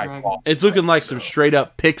some high quality. It's looking like some straight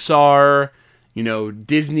up Pixar,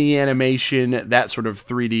 Disney animation, that sort of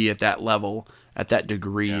 3D at that level, at that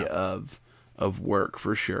degree of work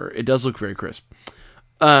for sure. It does look very crisp.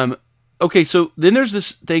 Okay, so then there's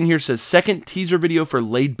this thing here that says second teaser video for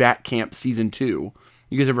Laid Back Camp Season 2.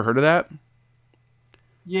 You guys ever heard of that?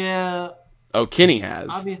 Yeah. Oh, Kenny has.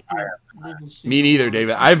 Obviously, me neither,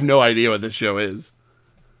 David. I have no idea what this show is.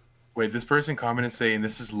 Wait, this person commented saying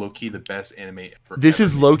this is low-key the best anime ever. This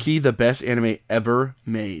is low-key the best anime ever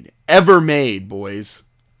made. Ever made, boys.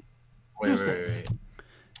 Wait.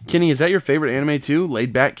 Kenny, is that your favorite anime too?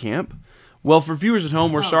 Laid Back Camp? Well, for viewers at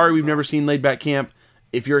home, we're sorry we've never seen Laid Back Camp.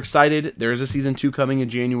 If you're excited, there is a season 2 coming in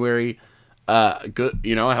January. Good,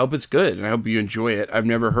 I hope it's good, and I hope you enjoy it. I've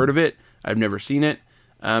never heard of it. I've never seen it.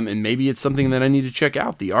 And maybe it's something that I need to check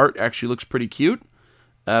out. The art actually looks pretty cute,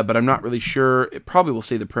 but I'm not really sure. It probably will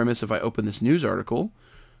say the premise if I open this news article.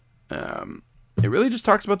 It really just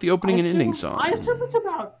talks about the opening and ending song. I assume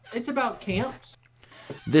it's about camps.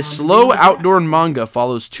 This slow outdoor manga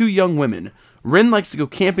follows two young women. Rin likes to go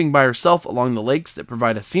camping by herself along the lakes that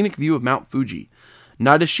provide a scenic view of Mount Fuji.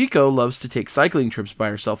 Nadeshiko loves to take cycling trips by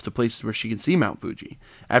herself to places where she can see Mount Fuji.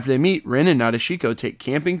 After they meet, Rin and Nadeshiko take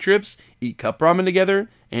camping trips, eat cup ramen together,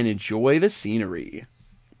 and enjoy the scenery.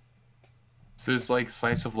 So it's like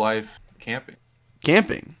slice of life camping.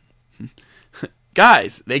 Camping.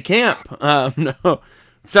 Guys, they camp. No,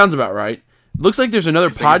 sounds about right. Looks like there's another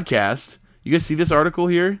podcast. You guys see this article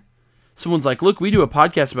here? Someone's like, look, we do a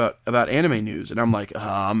podcast about anime news. And I'm like,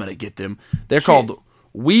 I'm going to get them. They're called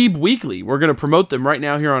Weeb Weekly. We're going to promote them right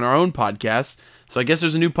now here on our own podcast. So I guess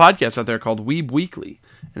there's a new podcast out there called Weeb Weekly.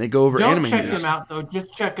 And they go over anime news. Don't check them out, though.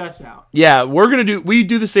 Just check us out. Yeah, we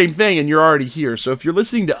do the same thing, and you're already here. So if you're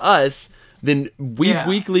listening to us, then Weeb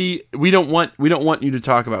Weekly, we don't want you to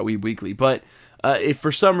talk about Weeb Weekly. But if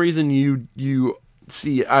for some reason you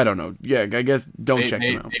see, I don't know. Yeah, I guess don't check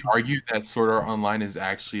them out. They argue that Sword Art Online is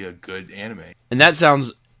actually a good anime. And that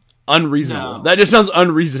sounds unreasonable. No. That just sounds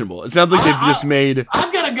unreasonable. It sounds like they've just made... I'm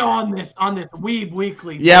going to go on this Weeb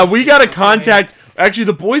Weekly. Yeah, we got to contact... Actually,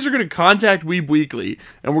 the boys are going to contact Weeb Weekly,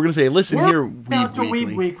 and we're going to say, listen here,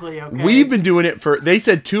 Weeb Weekly. Okay? We've been doing it for, they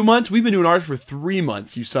said 2 months. We've been doing ours for 3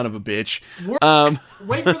 months, you son of a bitch.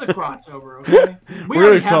 Wait for the crossover, okay? We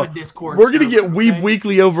already have a Discord We're going to get Weeb okay?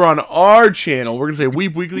 Weekly over on our channel. We're going to say,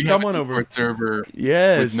 Weeb Weekly, come on over. Server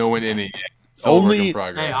yes. with no one in it yet. It's only in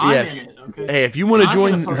progress. Hey, yes. in it, okay? Hey, if you want to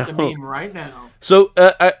join, the meme right now. So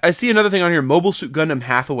I see another thing on here. Mobile Suit Gundam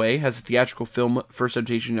Hathaway has a theatrical film first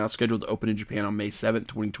adaptation now scheduled to open in Japan on May 7th,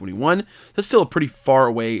 2021. That's still pretty far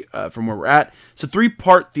away from where we're at. It's a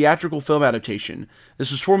 3-part theatrical film adaptation. This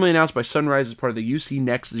was formally announced by Sunrise as part of the UC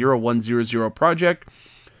Next 0100 project.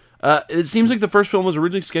 It seems like the first film was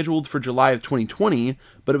originally scheduled for July of 2020,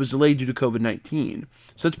 but it was delayed due to COVID-19.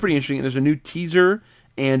 So that's pretty interesting. And there's a new teaser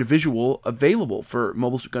and visual available for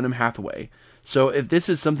Mobile Suit Gundam Hathaway. So if this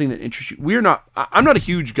is something that interests you, I'm not a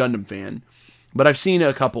huge Gundam fan, but I've seen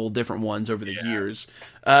a couple different ones over the years.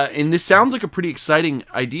 And this sounds like a pretty exciting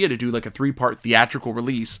idea to do like a 3-part theatrical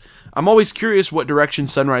release. I'm always curious what direction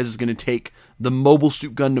Sunrise is going to take the Mobile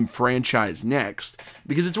Suit Gundam franchise next,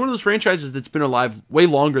 because it's one of those franchises that's been alive way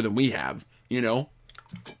longer than we have, you know?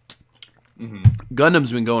 Mm-hmm.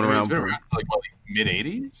 Gundam's been going around for like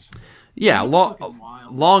mid-80s? Yeah,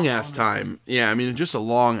 long ass time. Yeah, I mean, just a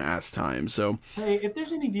long ass time. So, hey, if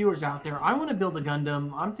there's any viewers out there, I want to build a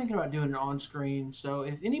Gundam. I'm thinking about doing it on screen. So,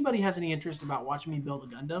 if anybody has any interest about watching me build a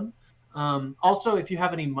Gundam, also if you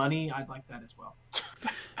have any money, I'd like that as well.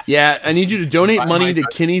 Yeah, I need you to donate money to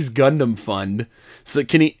Kenny's Gundam Fund. So,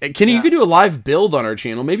 Kenny, you could do a live build on our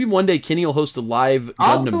channel. Maybe one day Kenny will host a live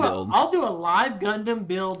Gundam build. I'll do a live Gundam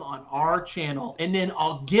build on our channel, and then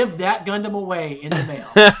I'll give that Gundam away in the mail.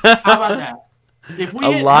 How about that? If we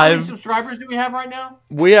hit, how many subscribers do we have right now?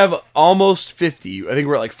 We have almost 50. I think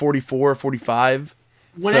we're at like 44, 45.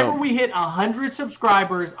 Whenever we hit 100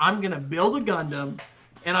 subscribers, I'm going to build a Gundam,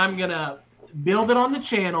 and I'm going to build it on the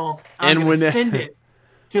channel, and I'm going to send it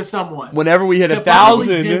to someone. Whenever we hit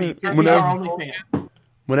 1,000,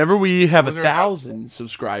 whenever we have 1,000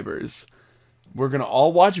 subscribers, we're going to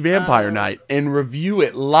all watch Vampire Night and review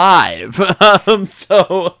it live.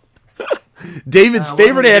 So David's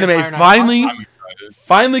favorite anime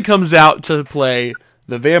finally comes out to play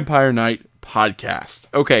the Vampire Night podcast.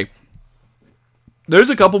 Okay. There's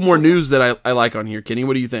a couple more news that I like on here. Kenny,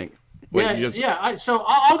 what do you think? So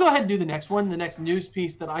I'll go ahead and do the next one. The next news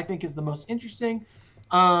piece that I think is the most interesting.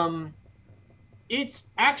 It's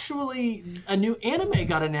actually a new anime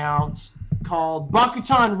got announced called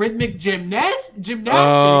Bakutan Rhythmic Gymnastics.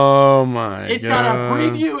 Oh my god. It's got a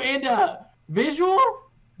preview and a visual.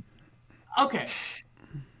 Okay.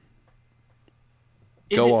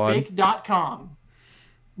 Go on. Fake.com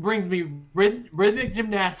brings me Rhythmic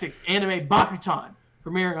Gymnastics anime Bakutan,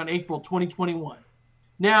 premiering on April 2021.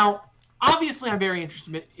 Now, obviously I'm very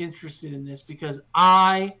interested in this because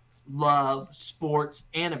I love sports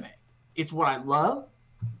anime. It's what I love.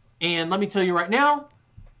 And let me tell you right now,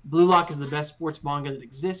 Blue Lock is the best sports manga that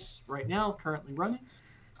exists right now, currently running.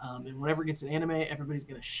 And whenever it gets an anime, everybody's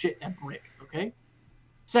going to shit that brick, okay?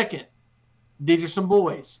 Second, these are some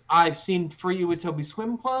boys. I've seen Free Utobi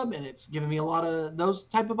Swim Club, and it's giving me a lot of those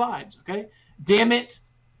type of vibes, okay? Damn it.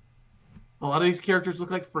 A lot of these characters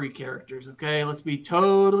look like free characters, okay? Let's be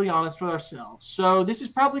totally honest with ourselves. So this is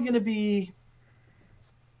probably going to be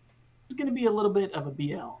a little bit of a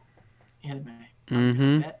BL anime.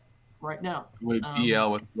 Mm-hmm. Right now. Wait, BL,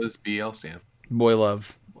 what does BL stand for? Boy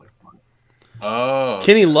love. Oh.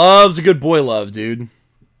 Kenny loves a good boy love, dude.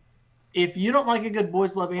 If you don't like a good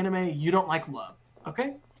boys love anime, you don't like love.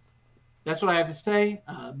 Okay? That's what I have to say.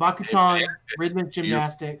 Bakutan, Rhythmic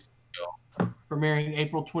Gymnastics, premiering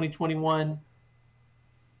April 2021.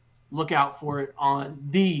 Look out for it on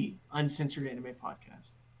the Uncensored Anime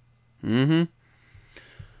Podcast. Mm-hmm.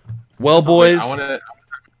 Well, boys. I want to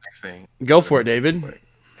next thing. Go for it, David.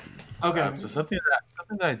 Okay. So something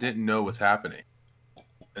that I didn't know was happening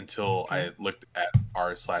until I looked at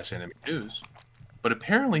r/anime news. But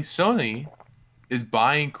apparently Sony is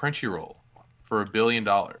buying Crunchyroll for $1 billion.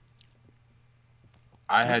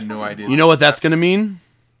 I had no idea. You know what that's going to mean?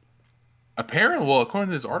 Apparently, well, according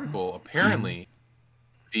to this article, apparently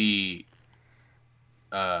the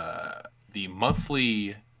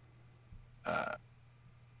monthly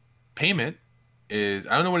payment is,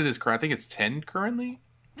 I don't know what it is currently. I think it's 10 currently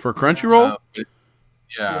for Crunchyroll.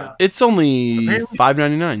 Yeah, it's only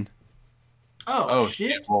 $5.99. Oh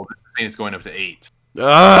shit! Well, this thing is going up to 8.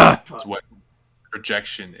 That's what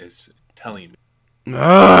projection is telling me.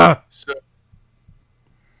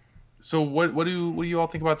 So what do you all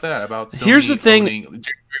think about that? About Sony here's the thing. What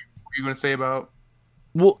are you going to say about?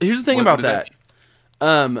 Well, here's the thing about that.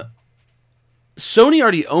 Sony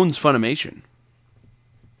already owns Funimation.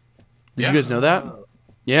 Did you guys know that?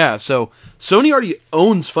 Yeah, so Sony already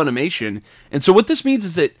owns Funimation, and so what this means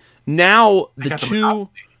is that now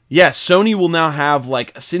Sony will now have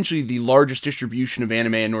like essentially the largest distribution of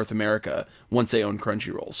anime in North America once they own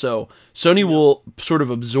Crunchyroll. So Sony will sort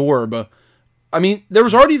of absorb. I mean, there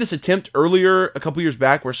was already this attempt earlier, a couple years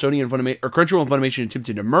back, where Sony and Crunchyroll and Funimation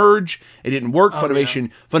attempted to merge. It didn't work.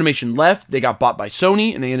 Funimation left. They got bought by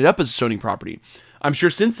Sony, and they ended up as a Sony property. I'm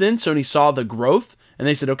sure since then Sony saw the growth. And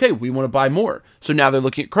they said, okay, we want to buy more. So now they're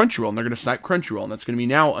looking at Crunchyroll, and they're going to snipe Crunchyroll, and that's going to be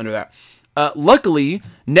now under that. Luckily,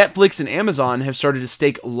 Netflix and Amazon have started to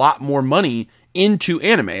stake a lot more money into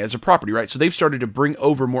anime as a property, right? So they've started to bring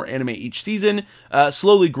over more anime each season,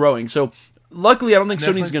 slowly growing. So luckily, I don't think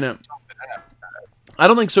Sony's going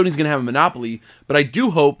to have a monopoly, but I do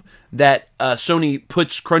hope that Sony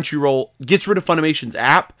puts Crunchyroll, gets rid of Funimation's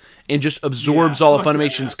app, and just absorbs all of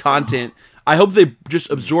Funimation's content. I hope they just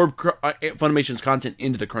absorb Funimation's content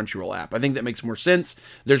into the Crunchyroll app. I think that makes more sense.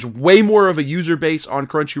 There's way more of a user base on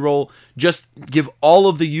Crunchyroll. Just give all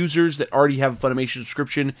of the users that already have a Funimation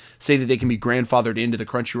subscription, say that they can be grandfathered into the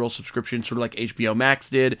Crunchyroll subscription, sort of like HBO Max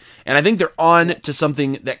did. And I think they're on to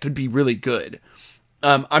something that could be really good.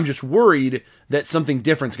 I'm just worried that something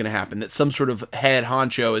different's going to happen, that some sort of head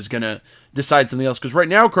honcho is going to decide something else. Because right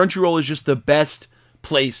now, Crunchyroll is just the best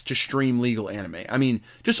place to stream legal anime. I mean,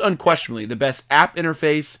 just unquestionably the best app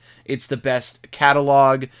interface. It's the best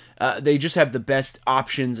catalog. They just have the best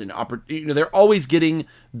options and they're always getting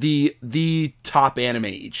the top anime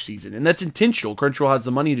each season, and that's intentional. Crunchyroll has the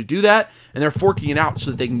money to do that, and they're forking it out so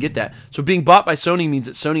that they can get that. So being bought by Sony means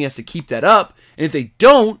that Sony has to keep that up, and if they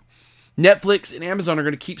don't, Netflix and Amazon are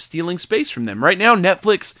going to keep stealing space from them. Right now,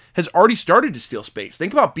 Netflix has already started to steal space.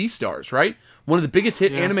 Think about Beastars, right? One of the biggest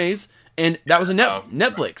hit animes. And that was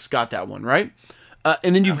Netflix got that one, right?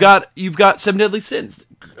 And then you've got Seven Deadly Sins.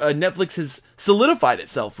 Netflix has solidified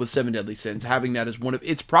itself with Seven Deadly Sins, having that as one of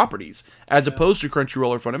its properties, as opposed to Crunchyroll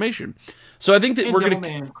or Funimation. So I think that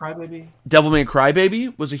Devilman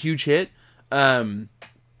Crybaby was a huge hit. There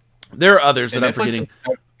are others that I'm forgetting.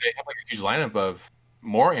 They have like a huge lineup of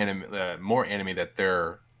more anime that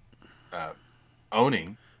they're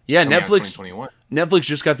owning. Yeah, Netflix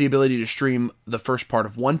just got the ability to stream the first part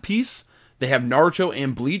of One Piece. They have Naruto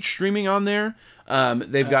and Bleach streaming on there.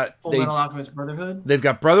 They've got Full Metal Alchemist Brotherhood. They've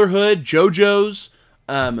got Brotherhood, JoJo's.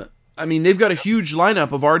 I mean, they've got a huge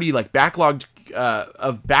lineup of already like backlog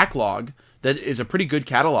that is a pretty good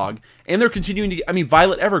catalog, and they're continuing to. I mean,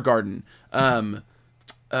 Violet Evergarden.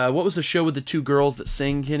 What was the show with the two girls that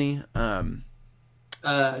sang, Kenny?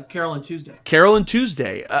 Carol and Tuesday. Carol and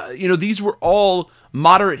Tuesday. These were all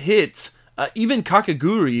moderate hits. Even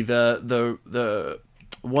Kakaguri, the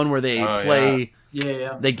one where they play,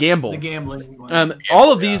 they gamble. The gambling one.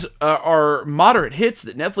 All of these are moderate hits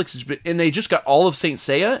that Netflix has been, and they just got all of Saint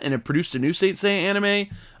Seiya and have produced a new Saint Seiya anime.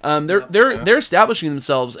 They're establishing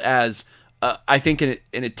themselves as I think an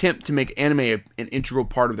attempt to make anime an integral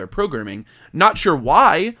part of their programming. Not sure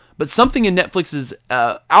why, but something in Netflix's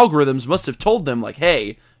algorithms must have told them, like,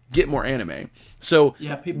 hey, get more anime. So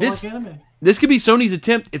people like anime. This could be Sony's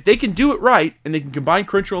attempt. If they can do it right, and they can combine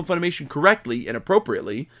Crunchyroll and Funimation correctly and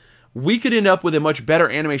appropriately, we could end up with a much better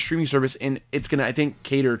anime streaming service, and it's going to, I think,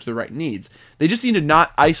 cater to the right needs. They just need to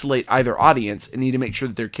not isolate either audience and need to make sure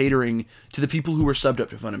that they're catering to the people who are subbed up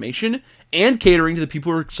to Funimation and catering to the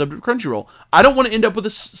people who are subbed up to Crunchyroll. I don't want to end up with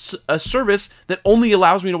a service that only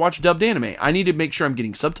allows me to watch dubbed anime. I need to make sure I'm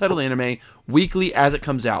getting subtitled anime weekly as it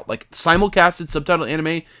comes out. Like, simulcasted subtitled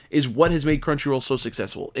anime is what has made Crunchyroll so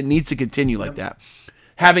successful. It needs to continue like that.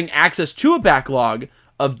 Having access to a backlog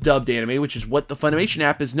of dubbed anime, which is what the Funimation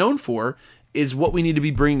app is known for, is what we need to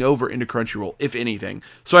be bringing over into Crunchyroll, if anything.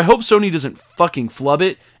 So I hope Sony doesn't fucking flub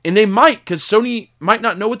it, and they might, because Sony might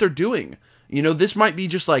not know what they're doing. This might be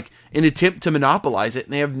just like an attempt to monopolize it,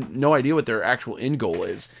 and they have no idea what their actual end goal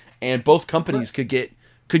is. And both companies could get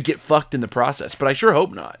fucked in the process, but I sure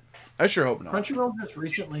hope not. Crunchyroll just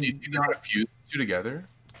recently got a few two together.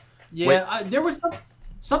 Yeah, there was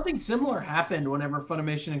something similar happened whenever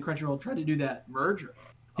Funimation and Crunchyroll tried to do that merger.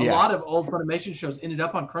 A lot of old Funimation shows ended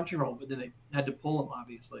up on Crunchyroll, but then they had to pull them,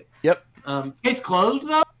 obviously. Yep. Case Closed,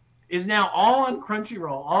 though, is now all on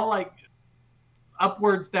Crunchyroll. All, like,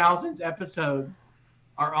 upwards thousands episodes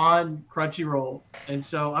are on Crunchyroll. And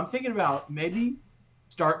so I'm thinking about maybe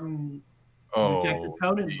starting Detective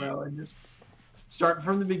Conan, bro, and just starting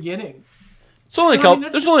from the beginning. It's only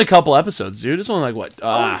there's only a couple episodes, dude. It's only like, what?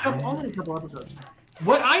 Only a couple episodes.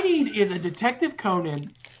 What I need is a Detective Conan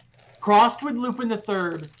crossed with Lupin the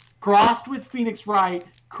Third, crossed with Phoenix Wright,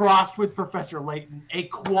 crossed with Professor Layton, a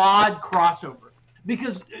quad crossover.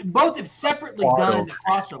 Because both have separately done the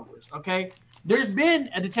crossovers, okay? there's been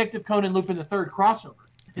a Detective Conan Lupin the Third crossover,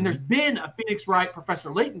 and there's been a Phoenix Wright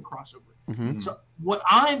Professor Layton crossover. Mm-hmm. So what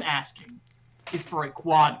I'm asking is for a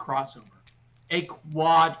quad crossover,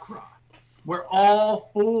 where all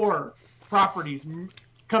 4 properties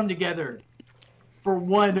come together for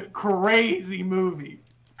one crazy movie.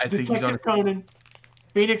 I think Detective Conan,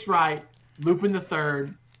 Phoenix Wright, Lupin the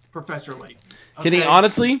Third, Professor Layton. Okay? Kenny,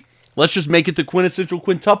 honestly, let's just make it the quintessential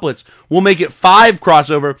quintuplets. We'll make it 5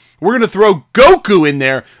 crossover. We're going to throw Goku in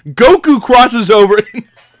there. Goku crosses over.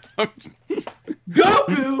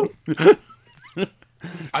 Goku!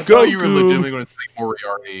 I thought you were legitimately going to say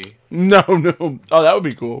Moriarty. No. Oh, that would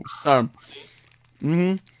be cool.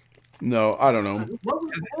 No, I don't know.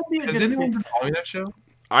 Has anyone been following that show?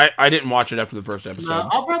 I didn't watch it after the first episode. No,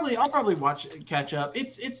 I'll probably watch it and catch up.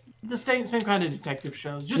 It's the same kind of detective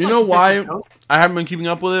shows. Just you like know why Conan. I haven't been keeping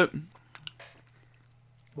up with it?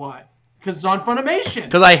 Why? Because it's on Funimation.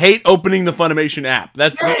 Because I hate opening the Funimation app.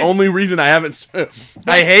 That's the only reason I haven't.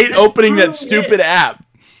 I hate opening that stupid app.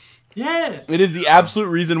 Yes. It is the absolute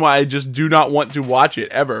reason why I just do not want to watch it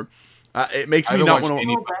ever. It makes me not want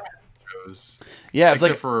to. Shows. Yeah, it's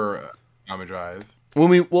except like for Akudama Drive.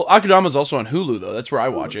 Akudama's also on Hulu though. That's where I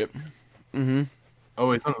watch it. Mm-hmm.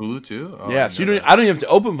 Oh, it's on Hulu too. Oh, yeah, so I don't even have to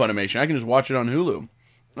open Funimation. I can just watch it on Hulu.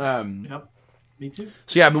 Yep, me too.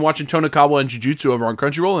 So yeah, I've been watching Tonakawa and Jujutsu over on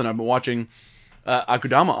Crunchyroll, and I've been watching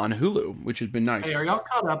Akudama on Hulu, which has been nice. Hey, are y'all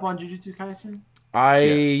caught up on Jujutsu Kaisen?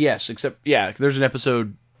 Yes, except there's an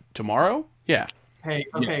episode tomorrow. Yeah. Hey,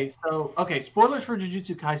 okay, spoilers for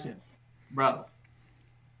Jujutsu Kaisen, bro.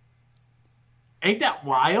 Ain't that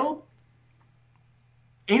wild?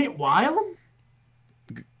 Ain't it wild?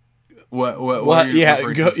 What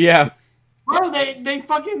yeah. Bro,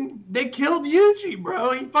 they killed Yuji,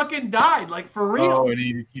 bro. He fucking died, like, for real. Oh, and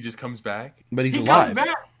he just comes back? But he's he alive. Comes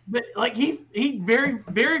back, but like he very,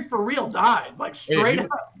 very for real died, like straight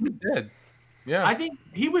up. He's dead. Yeah. I think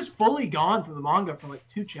he was fully gone from the manga for like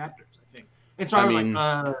 2 chapters, I think. And so I was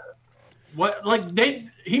like, what? Like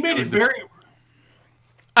he made it very.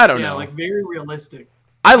 I don't know. Like very realistic.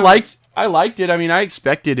 I liked it. I mean, I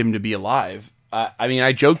expected him to be alive. I mean,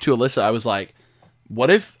 I joked to Alyssa. I was like, "What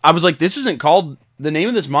if?" I was like, "This isn't called. The name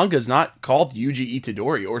of this manga is not called Yuji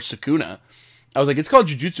Itadori or Sukuna." I was like, "It's called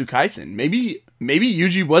Jujutsu Kaisen. Maybe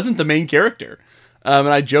Yuji wasn't the main character." And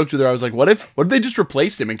I joked with her. I was like, "What if they just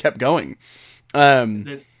replaced him and kept going?"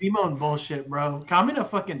 That's Simone bullshit, bro. Kamina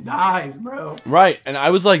fucking dies, bro. Right, and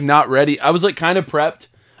I was like not ready. I was like kind of prepped.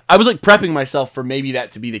 I was like prepping myself for maybe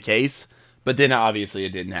that to be the case, but then obviously it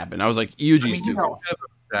didn't happen. I was like, Yuji's too cool. A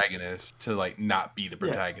protagonist to like not be the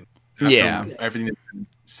protagonist. Yeah, everything that's been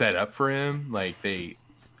set up for him, like it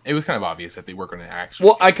was kind of obvious that they were going to actually.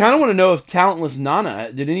 Well, I kind of want to know if Talentless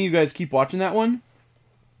Nana. Did any of you guys keep watching that one?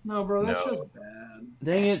 No, bro, that show's bad.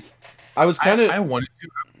 Dang it! I was kind of. I wanted to.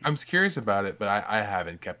 I'm curious about it, but I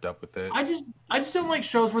haven't kept up with it. I just don't like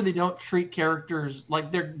shows where they don't treat characters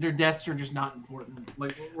like their deaths are just not important.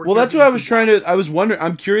 Like, well, that's what I was trying to. I was wondering.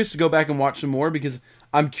 I'm curious to go back and watch some more because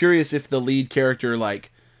I'm curious if the lead character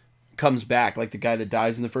like comes back, like the guy that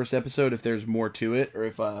dies in the first episode. If there's more to it, or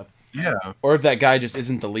if or if that guy just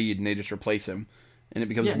isn't the lead and they just replace him, and it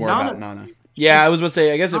becomes more about Nana. Yeah, I was going to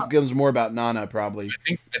say. I guess it becomes more about Nana probably.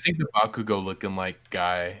 I think the Bakugo looking like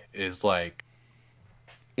guy is like.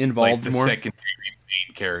 Involved like the more. Second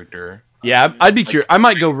main character. Yeah, I'd be curious. I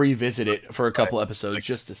might go revisit it for a couple episodes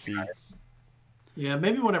just to see. Yeah,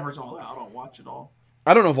 maybe whenever it's all out, I'll watch it all.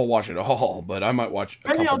 I don't know if I'll watch it all, but I might watch.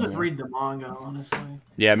 Maybe I'll just read the manga, honestly.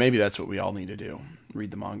 Yeah, maybe that's what we all need to do. Read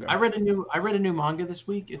the manga. I read a new manga this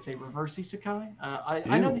week. It's a reverse isekai.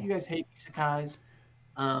 I know that you guys hate isekais,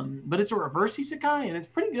 but it's a reverse isekai and it's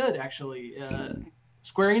pretty good actually.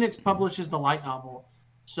 Square Enix publishes the light novel,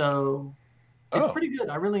 so. It's pretty good.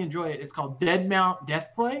 I really enjoy it. It's called Dead Mount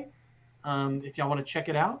Death Play. If y'all want to check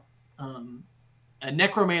it out. A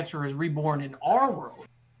necromancer is reborn in our world,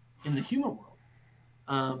 in the human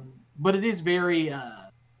world. But it is very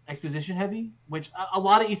exposition heavy, which a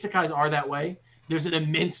lot of isekais are that way. There's an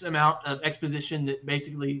immense amount of exposition that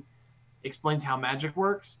basically explains how magic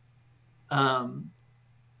works.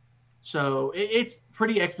 So it's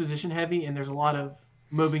pretty exposition heavy, and there's a lot of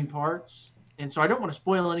moving parts. And so I don't want to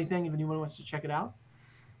spoil anything if anyone wants to check it out.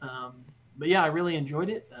 But yeah, I really enjoyed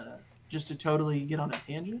it. Just to totally get on a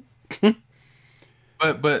tangent.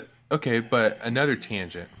 but another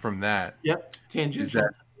tangent from that. Yep, tangent. Is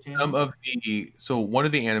that one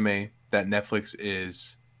of the anime that Netflix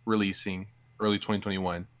is releasing early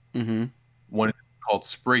 2021. Mm-hmm. One is called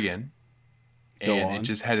Spriggan, and it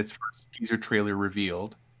just had its first teaser trailer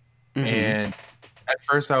revealed. Mm-hmm. And at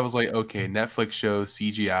first I was like, okay, Netflix shows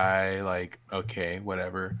CGI, like, okay,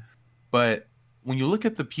 whatever. But when you look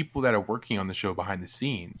at the people that are working on the show behind the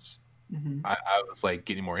scenes, I was like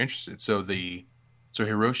getting more interested. So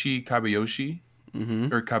Hiroshi Kabayashi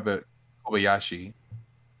or Kobayashi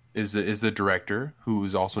is the director, who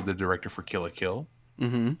is also the director for Kill la Kill,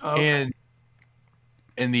 and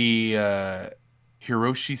the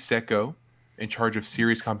Hiroshi Seko, in charge of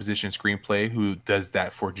series composition and screenplay, who does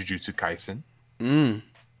that for Jujutsu Kaisen. And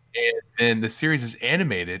then the series is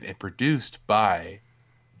animated and produced by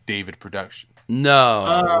David Production.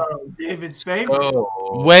 No. David's favorite.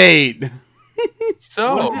 Wait.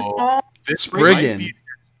 So this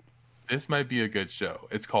might be a good show.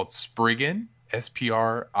 It's called Spriggan,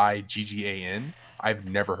 Spriggan. I've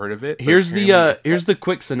never heard of it. Here's the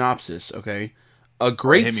quick synopsis, okay? A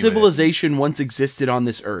great civilization once existed on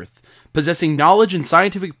this earth, possessing knowledge and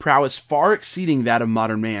scientific prowess far exceeding that of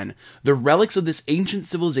modern man. The relics of this ancient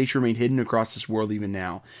civilization remain hidden across this world even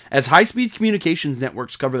now. As high-speed communications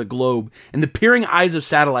networks cover the globe, and the peering eyes of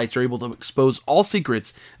satellites are able to expose all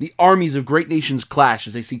secrets, the armies of great nations clash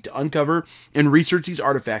as they seek to uncover and research these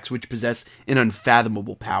artifacts which possess an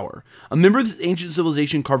unfathomable power. A member of this ancient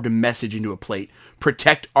civilization carved a message into a plate: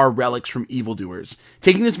 protect our relics from evildoers.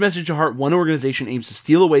 Taking this message to heart, one organization aims to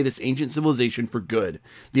steal away this ancient civilization for good.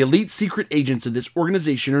 The elite secret agents of this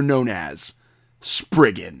organization are known as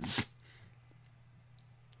Spriggans.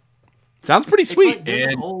 Sounds pretty sweet. Like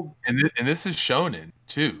and this is shonen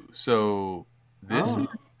too, so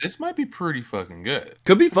this might be pretty fucking good.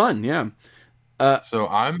 Could be fun, yeah. So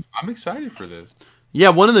I'm excited for this. Yeah,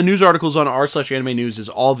 one of the news articles on r/anime news is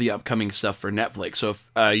all the upcoming stuff for Netflix. So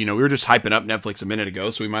if we were just hyping up Netflix a minute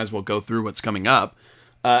ago, so we might as well go through what's coming up.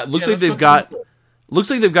 Looks like they've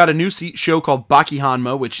got a new show called Baki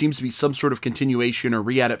Hanma, which seems to be some sort of continuation or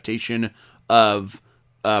readaptation of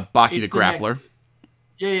Baki the Grappler.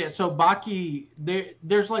 Yeah. So Baki,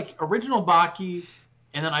 there's like original Baki,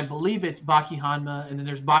 and then I believe it's Baki Hanma, and then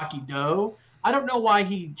there's Baki Do. I don't know why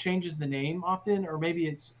he changes the name often, or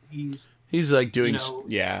maybe he's like doing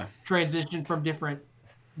transition from different,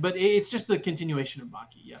 but it's just the continuation of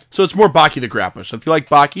Baki. Yeah. So it's more Baki the Grappler. So if you like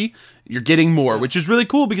Baki, you're getting more, which is really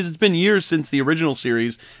cool because it's been years since the original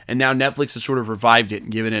series, and now Netflix has sort of revived it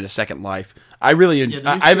and given it a second life. I really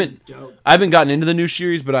I haven't gotten into the new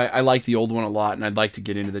series, but I like the old one a lot, and I'd like to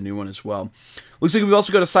get into the new one as well. Looks like we've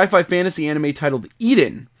also got a sci-fi fantasy anime titled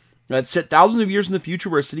Eden. It's set thousands of years in the future,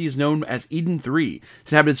 where a city is known as Eden 3.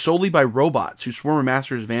 It's inhabited solely by robots whose former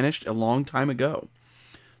masters vanished a long time ago.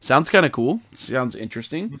 Sounds kind of cool. Sounds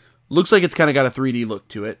interesting. Looks like it's kind of got a 3D look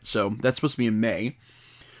to it, so that's supposed to be in May.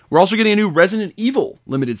 We're also getting a new Resident Evil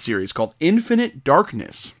limited series called Infinite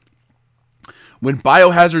Darkness. When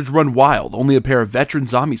biohazards run wild, only a pair of veteran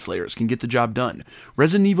zombie slayers can get the job done.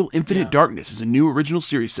 Resident Evil Infinite Darkness is a new original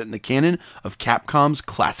series set in the canon of Capcom's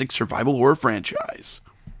classic survival horror franchise.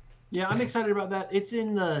 Yeah, I'm excited about that. It's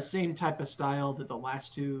in the same type of style that the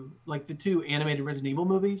last two, like the two animated Resident Evil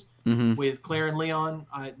movies with Claire and Leon,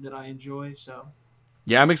 that I enjoy. So,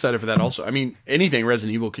 yeah, I'm excited for that also. I mean, anything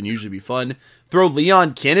Resident Evil can usually be fun. Throw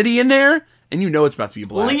Leon Kennedy in there, and you know it's about to be a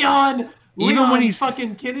blast. Leon when he's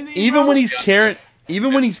fucking Kennedy. Even when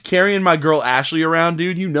he's carrying my girl Ashley around,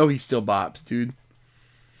 dude, you know he still bops, dude.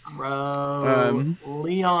 Bro,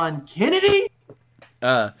 Leon Kennedy.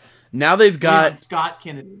 Now they've got Leon Scott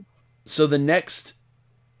Kennedy. So the next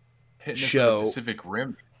show, Pacific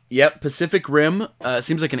Rim. Yep, Pacific Rim.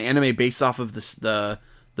 Seems like an anime based off of the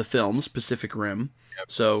films Pacific Rim.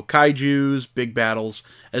 Yep. So kaijus, big battles,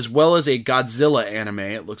 as well as a Godzilla anime.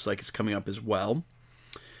 It looks like it's coming up as well.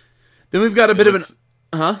 Then we've got a bit of an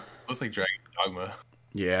looks like Dragon Dogma.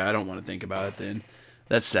 Yeah, I don't want to think about it. Then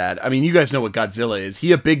that's sad. I mean, you guys know what Godzilla is.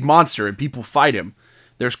 He a big monster and people fight him.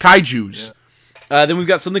 There's kaijus. Yeah. Then we've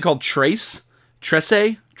got something called Trace. I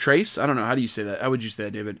don't know. How do you say that? How would you say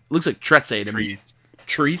that, David? It looks like Trece to me.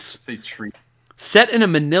 Trees. Say tree. Set in a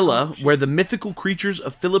Manila where the mythical creatures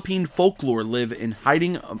of Philippine folklore live in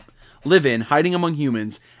hiding among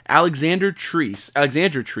humans, Alexandra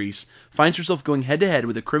Treese finds herself going head-to-head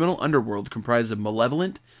with a criminal underworld comprised of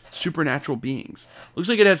malevolent, supernatural beings. Looks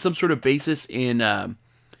like it has some sort of basis in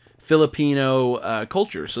Filipino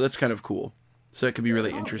culture, so that's kind of cool. So that could be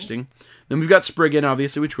really interesting. Then we've got Spriggan,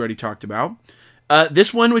 obviously, which we already talked about.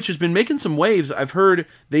 This one, which has been making some waves, I've heard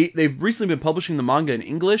they've recently been publishing the manga in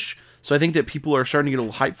English, so I think that people are starting to get a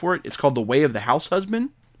little hype for it. It's called The Way of the House Husband.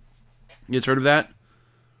 You guys heard of that?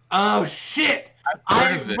 Oh, shit!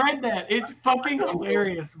 I read that. It's fucking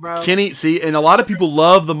hilarious, bro. Kenny, see, and a lot of people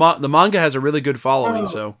love the manga has a really good following,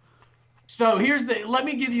 so... So let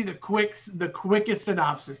me give you the quickest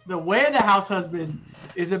synopsis. The Way of the House Husband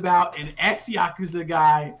is about an ex-Yakuza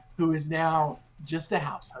guy who is now just a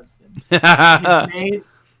house husband.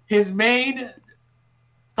 His main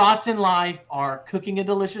thoughts in life are cooking a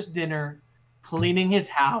delicious dinner, cleaning his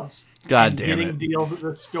house, God and damn getting it. deals at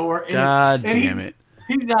the store. God damn it.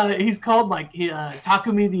 He's called like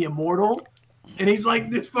Takumi the Immortal, and he's like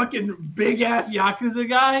this fucking big ass Yakuza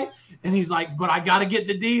guy, and he's like, but I gotta get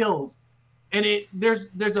the deals. And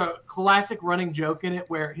there's a classic running joke in it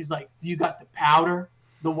where he's like, do you got the powder,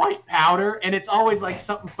 the white powder? And it's always like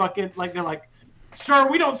something fucking like they're like, sir,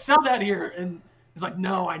 we don't sell that here. And he's like,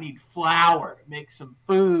 no, I need flour to make some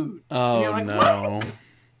food. Oh, like, no. What?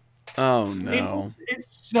 Oh, no.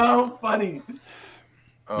 It's so funny.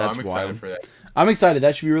 Oh, That's I'm excited wild. for that. I'm excited.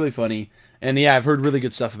 That should be really funny. And yeah, I've heard really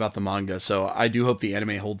good stuff about the manga, so I do hope the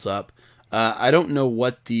anime holds up. I don't know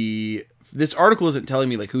what this article isn't telling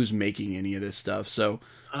me like who's making any of this stuff, so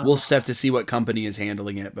we'll just have to see what company is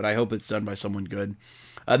handling it, but I hope it's done by someone good.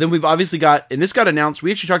 Then we've obviously got, and this got announced,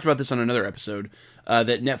 we actually talked about this on another episode,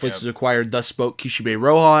 that Netflix has acquired Thus Spoke Kishibe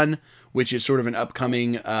Rohan, which is sort of an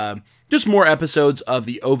upcoming, just more episodes of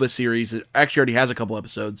the OVA series. It actually already has a couple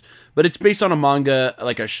episodes, but it's based on a manga,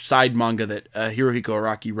 like a side manga that Hirohiko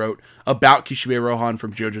Araki wrote about Kishibe Rohan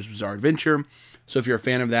from JoJo's Bizarre Adventure. So if you're a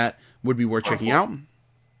fan of that, would be worth checking out.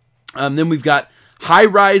 Then we've got High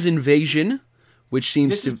Rise Invasion, which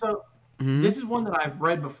seems This is one that I've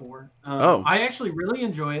read before. I actually really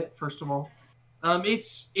enjoy it. First of all,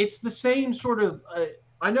 it's the same sort of.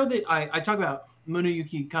 I know that I talk about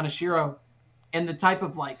Muneyuki Kaneshiro and the type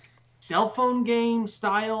of like cell phone game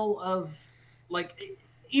style of like,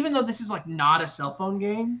 even though this is like not a cell phone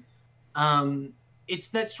game, it's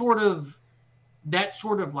that sort of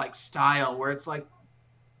like style where it's like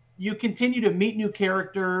you continue to meet new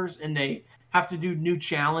characters and they have to do new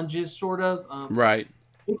challenges, sort of. right.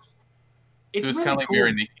 It's so it's really kind of like cool.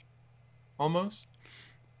 Mirror Nikki, almost.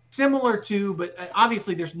 Similar to, but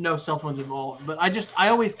obviously there's no cell phones involved. But I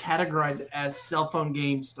always categorize it as cell phone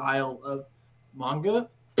game style of manga,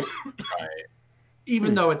 Right.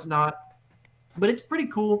 even though it's not. But it's pretty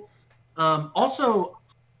cool. Also,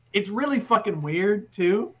 it's really fucking weird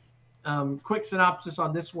too. Quick synopsis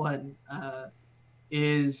on this one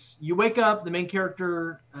is: you wake up, the main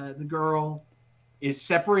character, the girl, is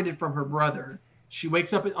separated from her brother. She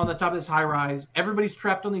wakes up on the top of this high rise. Everybody's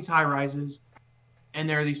trapped on these high rises. And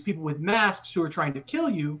there are these people with masks who are trying to kill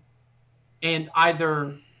you. And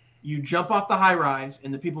either you jump off the high rise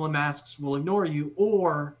and the people in masks will ignore you,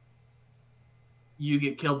 or you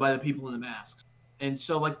get killed by the people in the masks. And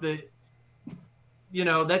so like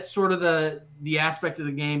that's sort of the aspect of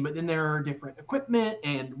the game. But then there are different equipment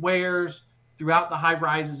and wares throughout the high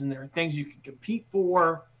rises, and there are things you can compete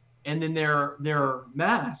for. And then there are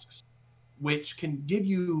masks, which can give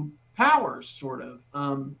you powers, sort of.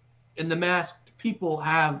 And the masked people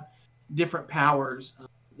have different powers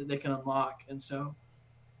that they can unlock. And so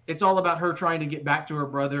it's all about her trying to get back to her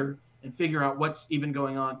brother and figure out what's even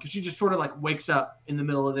going on. Because she just sort of like wakes up in the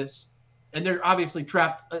middle of this. And they're obviously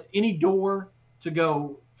trapped. Any door to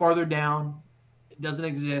go farther down, it doesn't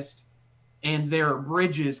exist. And there are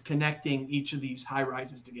bridges connecting each of these high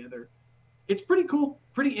rises together. It's pretty cool,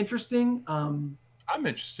 pretty interesting. I'm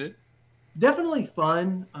interested. Definitely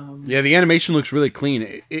fun. Yeah, the animation looks really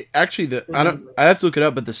clean. It actually, I have to look it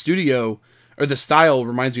up, but the studio or the style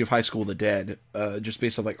reminds me of High School of the Dead, just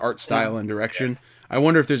based on like art style and direction. I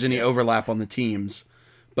wonder if there's any overlap on the teams,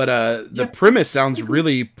 but the premise sounds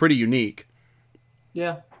really pretty unique.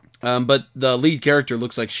 Yeah. But the lead character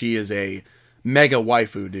looks like she is a mega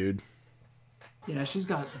waifu, dude. Yeah, she's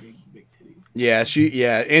got big titties.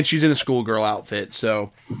 Yeah, and she's in a schoolgirl outfit,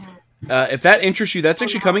 so. If that interests you, that's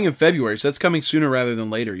actually coming in February, so that's coming sooner rather than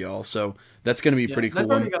later, y'all. So that's going to be a pretty cool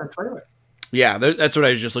one. Got a trailer. Yeah, that's what I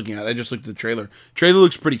was just looking at. I just looked at the trailer. Trailer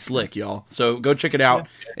looks pretty slick, y'all. So go check it out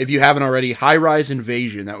if you haven't already. High Rise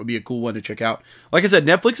Invasion, that would be a cool one to check out. Like I said,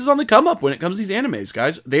 Netflix is on the come up when it comes to these animes,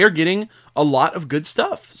 guys. They are getting a lot of good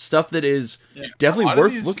stuff that is definitely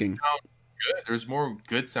worth looking. Good. There's more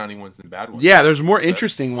good sounding ones than bad ones. Yeah, there's more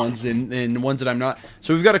interesting ones than ones that I'm not.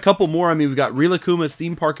 So we've got a couple more. I mean, we've got Rilakuma's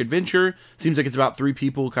Theme Park Adventure. Seems like it's about 3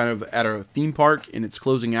 people kind of at a theme park in its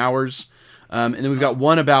closing hours. And then we've got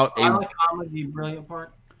one about I like Comedy Brilliant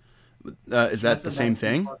Park. Is that the same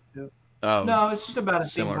thing? Oh, no, it's just about a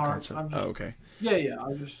similar theme park. concept. Okay. Yeah.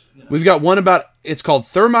 I'll just. We've got one about, it's called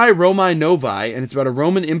Thermae Romae Novae, and it's about a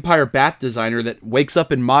Roman Empire bath designer that wakes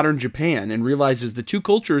up in modern Japan and realizes the two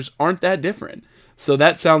cultures aren't that different. So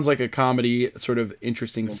that sounds like a comedy, sort of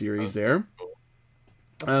interesting series there.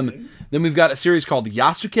 Then we've got a series called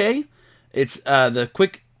Yasuke. It's the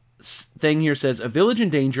quick thing here says, a village in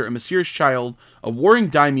danger, a mysterious child, a warring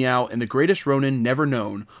daimyo, and the greatest ronin never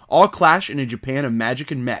known all clash in a Japan of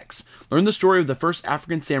magic and mechs. Learn the story of the first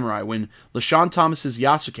African samurai when LaShawn Thomas's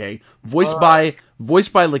Yasuke, voiced by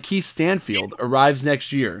Lakeith Stanfield, arrives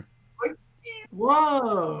next year.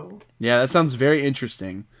 Whoa! Yeah, that sounds very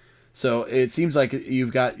interesting. So it seems like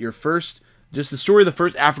you've got your first, just the story of the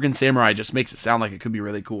first African samurai just makes it sound like it could be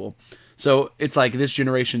really cool. So it's like this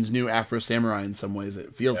generation's new Afro Samurai in some ways,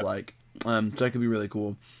 it feels like. So that could be really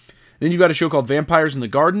cool. Then you've got a show called Vampires in the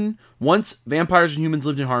Garden. Once, vampires and humans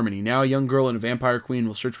lived in harmony. Now a young girl and a vampire queen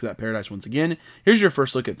will search for that paradise once again. Here's your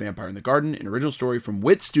first look at Vampire in the Garden, an original story from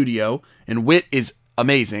Wit Studio. And Wit is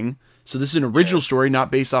amazing. So this is an original story,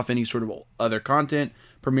 not based off any sort of other content,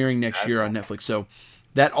 premiering next year on Netflix. So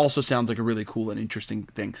that also sounds like a really cool and interesting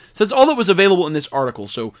thing. So that's all that was available in this article.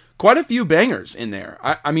 So quite a few bangers in there.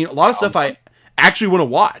 I mean, a lot of stuff I actually want to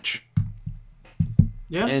watch.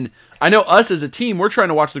 Yeah. And I know us as a team, we're trying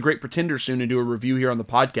to watch The Great Pretender soon and do a review here on the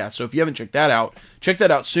podcast. So if you haven't checked that out, check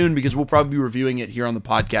that out soon because we'll probably be reviewing it here on the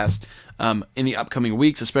podcast in the upcoming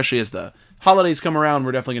weeks, especially as the holidays come around.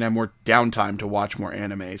 We're definitely going to have more downtime to watch more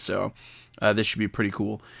anime. So this should be pretty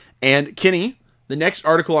cool. And Kenny, the next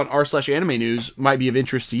article on r/anime news might be of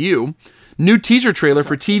interest to you. New teaser trailer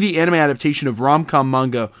for TV anime adaptation of rom-com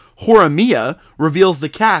manga Horimiya reveals the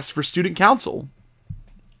cast for Student Council.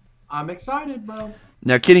 I'm excited, bro.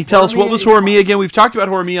 Now, Kenny, tell us, what was Horimiya again? We've talked about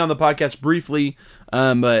Horimiya on the podcast briefly,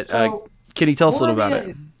 but Kenny, tell us a little about it.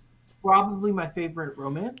 Is probably my favorite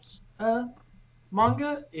romance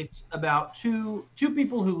manga. It's about two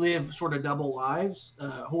people who live sort of double lives,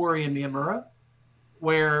 Hori and Miyamura,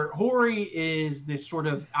 where Hori is this sort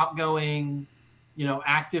of outgoing,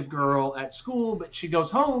 active girl at school, but she goes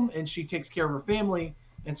home and she takes care of her family,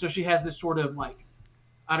 and so she has this sort of like,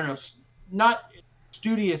 I don't know, not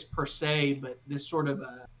studious per se, but this sort of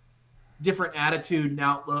a different attitude and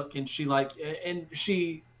outlook, and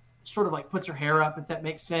she sort of like puts her hair up, if that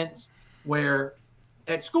makes sense, where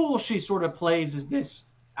at school she sort of plays as this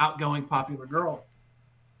outgoing popular girl,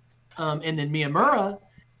 and then Miyamura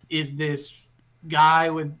is this guy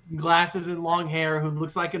with glasses and long hair who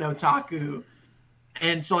looks like an otaku,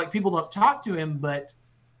 and so like people don't talk to him, but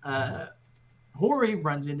Hori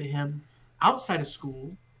runs into him outside of school.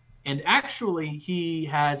 And actually, he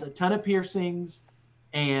has a ton of piercings,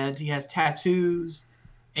 and he has tattoos,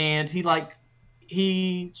 and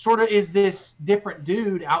he sort of is this different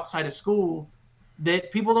dude outside of school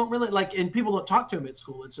that people don't really like, and people don't talk to him at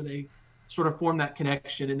school, and so they sort of form that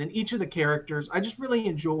connection. And then each of the characters, I just really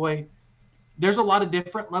enjoy. There's a lot of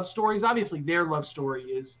different love stories. Obviously, their love story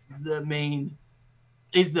is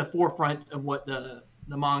the forefront of what the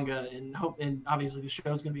manga and obviously the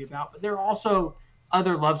show is going to be about. But there are also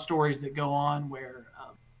other love stories that go on where,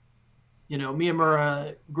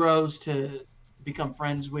 Miyamura grows to become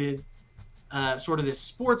friends with sort of this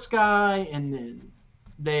sports guy, and then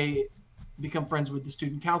they become friends with the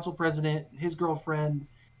student council president and his girlfriend.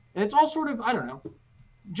 And it's all sort of, I don't know,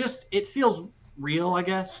 just it feels real, I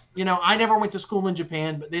guess. I never went to school in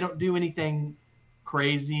Japan, but they don't do anything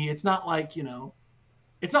crazy. It's not like,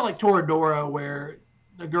 it's not like Toradora where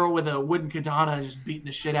a girl with a wooden katana just beating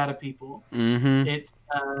the shit out of people. Mm-hmm.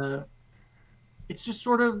 It's just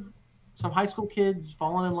sort of some high school kids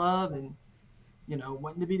falling in love and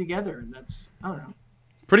wanting to be together, and that's, I don't know,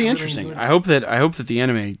 pretty interesting. I hope that the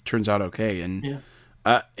anime turns out okay. And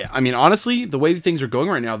I mean, honestly, the way things are going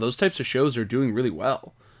right now, those types of shows are doing really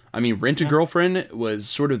well. I mean, Rent a Girlfriend was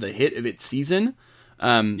sort of the hit of its season.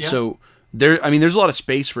 So there's a lot of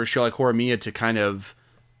space for a show like Horimiya to kind of.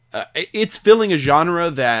 It's filling a genre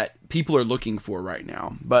that people are looking for right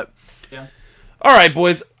now. But, all right,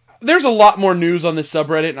 boys, there's a lot more news on this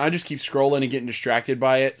subreddit, and I just keep scrolling and getting distracted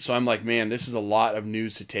by it. So I'm like, man, this is a lot of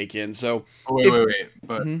news to take in. So wait.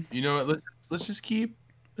 But you know what? Let's just keep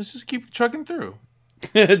chugging through.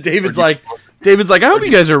 David's like, I hope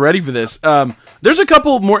you guys are ready for this. There's a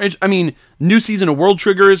couple more. New season of World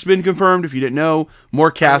Trigger has been confirmed. If you didn't know,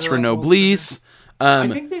 more cast for Noblesse. I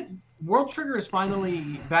think that World Trigger is finally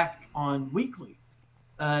back on weekly.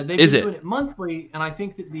 They've been doing it monthly, and I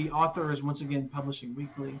think that the author is once again publishing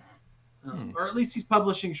weekly, or at least he's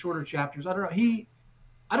publishing shorter chapters. I don't know.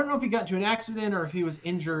 I don't know if he got into an accident or if he was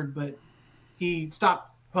injured, but he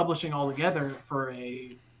stopped publishing altogether for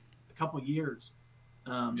a couple years.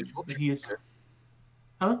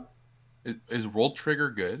 Is World Trigger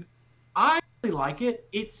good? I really like it.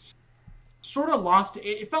 It's sort of lost.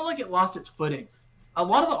 It felt like it lost its footing. A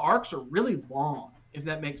lot of the arcs are really long, if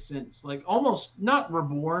that makes sense. Like almost not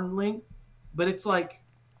Reborn length, but it's like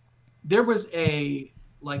there was an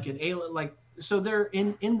alien, like so they're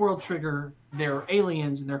in World Trigger. They're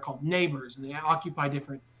aliens, and they're called neighbors, and they occupy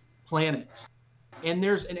different planets. And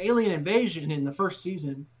there's an alien invasion in the first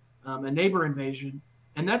season, a neighbor invasion,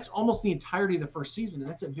 and that's almost the entirety of the first season, and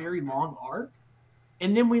that's a very long arc.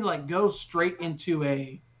 And then we like go straight into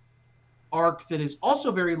a arc that is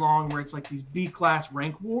also very long, where it's like these B-class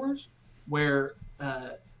rank wars, where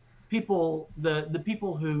the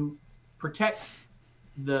people who protect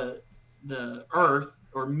the Earth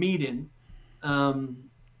or Medan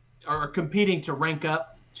are competing to rank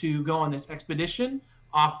up to go on this expedition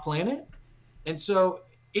off planet. And so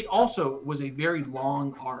it also was a very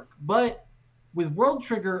long arc. But with World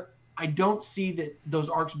Trigger, I don't see that those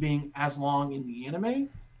arcs being as long in the anime,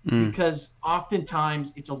 because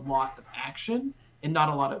oftentimes it's a lot of action and not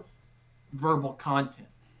a lot of verbal content.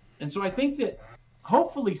 And so I think that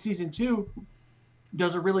hopefully season 2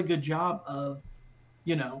 does a really good job of,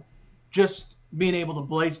 just being able to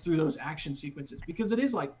blaze through those action sequences, because it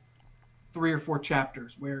is like 3 or 4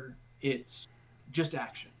 chapters where it's just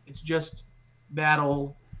action. It's just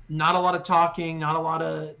battle, not a lot of talking, not a lot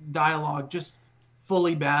of dialogue, just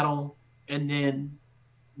fully battle. And then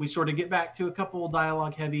we sort of get back to a couple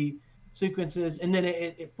dialogue heavy sequences, and then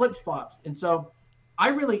it flip flops. And so I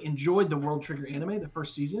really enjoyed the World Trigger anime, the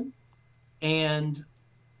first season. And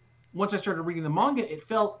once I started reading the manga, it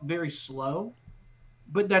felt very slow,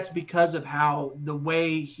 but that's because of the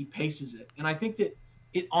way he paces it. And I think that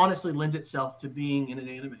it honestly lends itself to being in an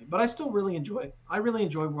anime, but I still really enjoy it. I really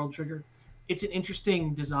enjoy World Trigger. It's an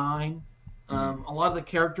interesting design. A lot of the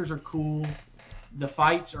characters are cool. The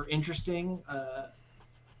fights are interesting.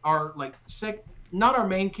 Our not our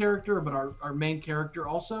main character, but our main character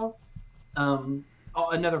also,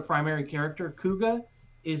 another primary character, Kuga,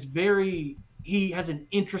 he has an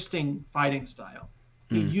interesting fighting style.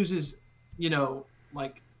 He uses,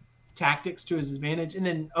 tactics to his advantage. And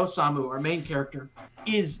then Osamu, our main character,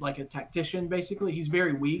 is like a tactician, basically. He's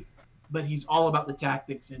very weak, but he's all about the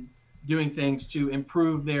tactics and doing things to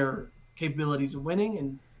improve their capabilities of winning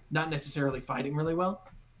and not necessarily fighting really well.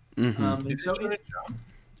 And so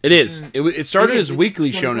it is. It started as weekly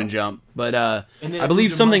Shonen Jump, but I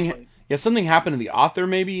believe something happened to the author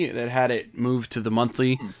maybe that had it moved to the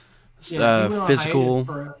monthly physical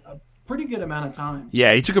for a pretty good amount of time.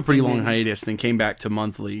 Yeah, he took a pretty long hiatus, then came back to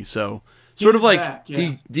monthly. So sort of like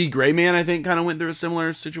D Greyman, I think, kind of went through a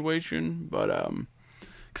similar situation, but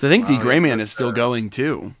because I think D Greyman is still going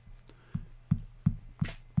too.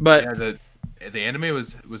 But the anime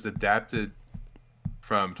was adapted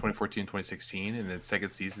from 2014 2016, and then second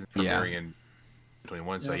season premiering in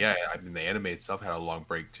 2021. So the anime itself had a long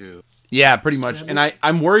break too. Yeah, pretty much. And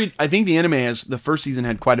I'm worried. I think the anime the first season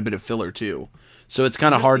had quite a bit of filler too, so it's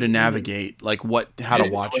kind of hard to navigate how to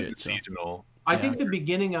watch it. Seasonal. I think the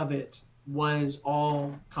beginning of it was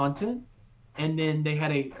all content, and then they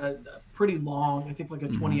had a pretty long, I think like a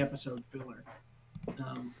 20 episode filler,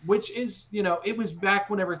 which is it was back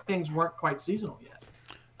whenever things weren't quite seasonal yet.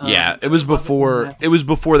 It was before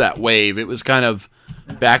that wave. It was kind of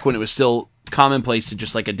back when it was still commonplace to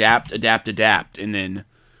just like adapt, and then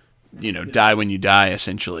die when you die,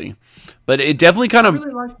 essentially. But it definitely kind of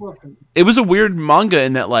it was a weird manga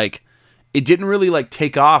in that like it didn't really like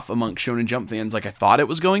take off amongst Shonen Jump fans like I thought it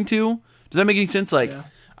was going to. Does that make any sense? Like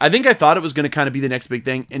I think I thought it was going to kind of be the next big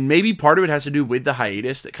thing, and maybe part of it has to do with the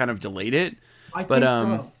hiatus that kind of delayed it.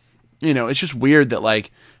 It's just weird that like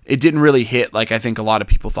it didn't really hit like I think a lot of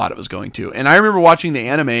people thought it was going to. And I remember watching the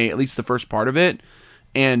anime, at least the first part of it,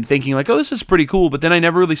 and thinking like, oh, this is pretty cool, but then I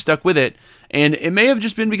never really stuck with it. And it may have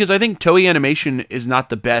just been because I think Toei Animation is not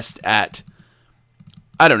the best at,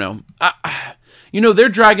 I don't know. They're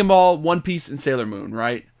Dragon Ball, One Piece, and Sailor Moon,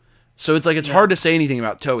 right? So it's like it's hard to say anything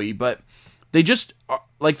about Toei, but they just,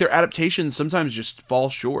 like, their adaptations sometimes just fall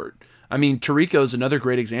short. I mean, Toriko is another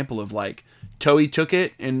great example of like, Toei took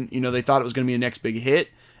it and, they thought it was going to be a next big hit,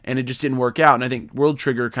 and it just didn't work out. And I think World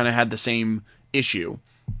Trigger kind of had the same issue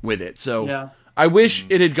with it. So I wish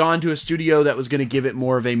it had gone to a studio that was going to give it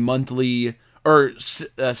more of a monthly or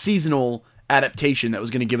seasonal adaptation that was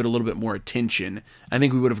going to give it a little bit more attention. I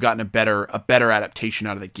think we would have gotten a better adaptation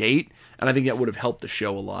out of the gate, and I think that would have helped the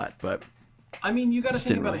show a lot. But I mean, you got to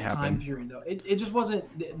think about the time period, though. It just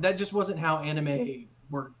wasn't. That just wasn't how anime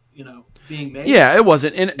were, being made. Yeah, it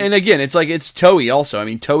wasn't. And again, it's like it's Toei also. I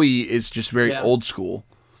mean, Toei is just very old school.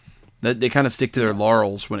 That they kind of stick to their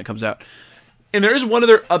laurels when it comes out. And there is one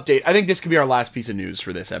other update. I think this could be our last piece of news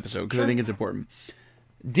for this episode because I think it's important.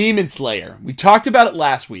 Demon Slayer. We talked about it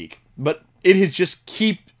last week, but it just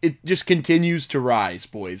continues to rise,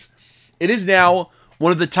 boys. It is now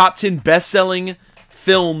one of the top 10 best-selling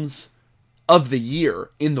films of the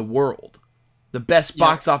year in the world. the best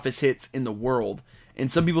box office hits in the world.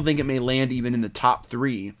 And some people think it may land even in the top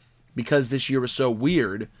 3 because this year was so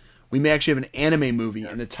weird. We may actually have an anime movie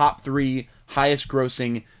in the top 3 highest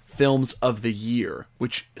grossing films of the year,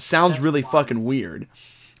 which sounds really fucking weird.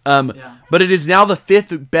 But it is now the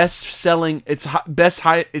 5th best selling. It's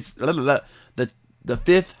the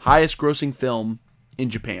 5th highest grossing film in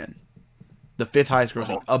Japan. The 5th highest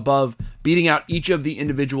grossing, above beating out each of the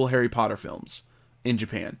individual Harry Potter films in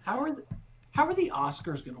Japan. How are the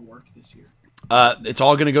Oscars going to work this year? It's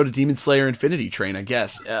all going to go to Demon Slayer Infinity Train, I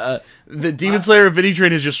guess. The Demon Slayer Infinity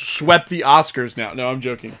Train has just swept the Oscars now. No, I'm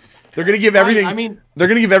joking. They're going to give everything. They're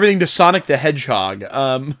going to give everything to Sonic the Hedgehog.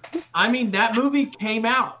 I mean, that movie came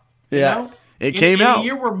out. Yeah, it came out. In a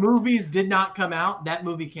year where movies did not come out, that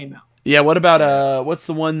movie came out. Yeah. What about what's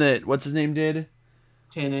the one that what's his name did?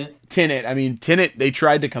 Tenet. I mean, Tenet. They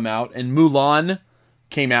tried to come out, and Mulan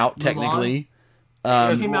came out technically.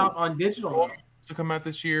 It came out on digital. To come out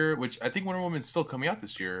this year, which I think Wonder Woman's still coming out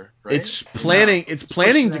this year, right? It's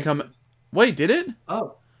planning to come. Wait, did it?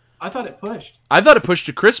 Oh, I thought it pushed. I thought it pushed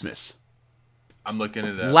to Christmas. I'm looking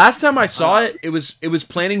at it. Last time I saw it, it was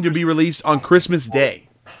planning to be released on Christmas Day.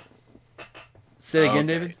 Say it again,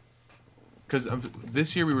 David. Because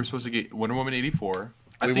this year we were supposed to get Wonder Woman 84.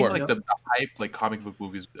 I think like the hype, like comic book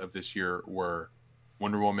movies of this year were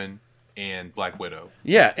Wonder Woman and Black Widow.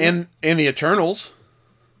 Yeah, and the Eternals.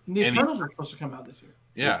 The Eternals are supposed to come out this year.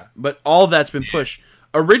 Yeah. But all that's been pushed.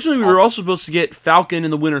 Originally, we were also supposed to get Falcon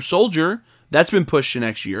and the Winter Soldier. That's been pushed to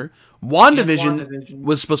next year. WandaVision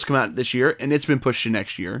was supposed to come out this year, and it's been pushed to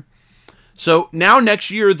next year. So now next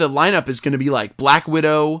year, the lineup is going to be like Black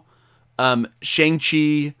Widow,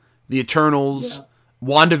 Shang-Chi, the Eternals,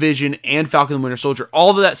 WandaVision, and Falcon and the Winter Soldier. All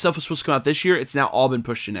of that stuff was supposed to come out this year. It's now all been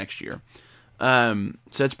pushed to next year. So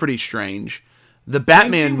that's pretty strange. The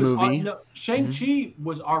Batman movie. Shang-Chi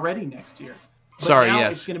was already next year. Sorry, now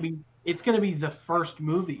yes. It's gonna be the first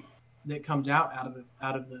movie that comes out of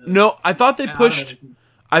the. No, I thought they pushed.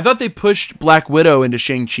 I thought they pushed Black Widow into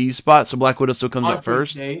Shang-Chi's spot, so Black Widow still comes out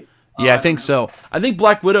first. Yeah, I think so. I think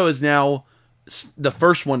Black Widow is now the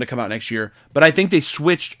first one to come out next year, but I think they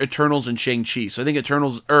switched Eternals and Shang-Chi. So I think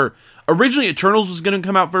originally Eternals was going to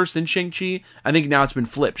come out first, then Shang-Chi. I think now it's been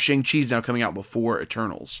flipped. Shang-Chi is now coming out before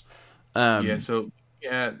Eternals. So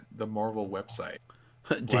the Marvel website.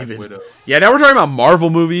 David. Widow. Yeah, now we're talking about Marvel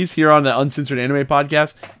movies here on the Uncensored Anime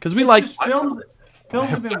Podcast because we like films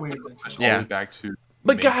have been weird. Yeah, back to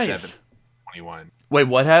but May guys, 7th, 2021. Wait,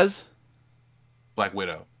 what has Black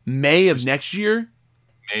Widow? May of next year.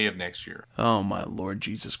 May of next year. Oh my Lord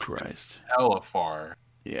Jesus Christ! Hella far.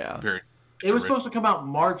 Yeah. It was supposed to come out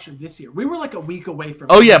March of this year. We were like a week away from.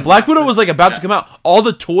 Oh yeah, Black Widow was like about to come out. All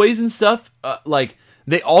the toys and stuff, like.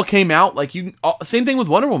 They all came out like same thing with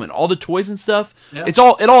Wonder Woman. All the toys and stuff. Yeah. It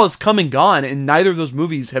all has come and gone, and neither of those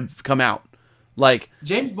movies have come out. Like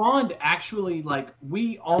James Bond, actually, like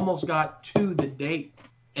we almost got to the date,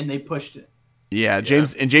 and they pushed it. Yeah,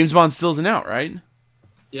 James Bond still isn't out, right?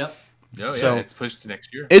 Yep. Oh, so it's pushed to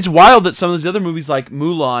next year. It's wild that some of those other movies, like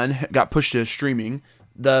Mulan, got pushed to streaming.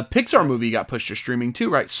 The Pixar movie got pushed to streaming too,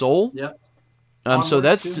 right? Soul. Yep. So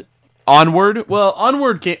that's. Too. Onward. Well,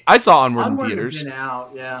 Onward came. I saw Onward in theaters. Been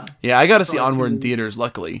out, yeah. Yeah, I got to see Onward in theaters.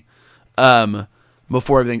 Luckily,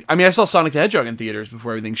 before everything. I mean, I saw Sonic the Hedgehog in theaters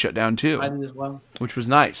before everything shut down too. I did as well, which was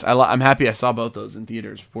nice. I'm happy I saw both those in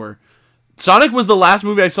theaters before. Sonic was the last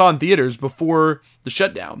movie I saw in theaters before the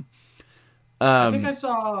shutdown. I think I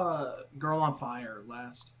saw Girl on Fire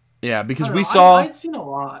last. Yeah, because I'd seen a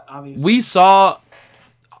lot. Obviously, we saw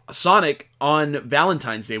Sonic on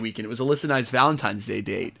Valentine's Day weekend. It was Alyssa and I's Valentine's Day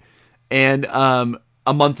date. And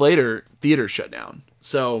a month later, theaters shut down.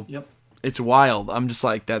 So It's wild. I'm just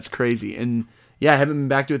like, that's crazy. And yeah, I haven't been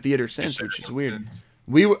back to a theater since, which is weird.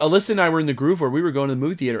 Alyssa and I were in the groove where we were going to the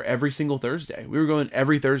movie theater every single Thursday. We were going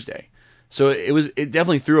every Thursday. So it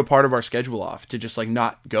definitely threw a part of our schedule off to just like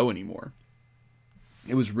not go anymore.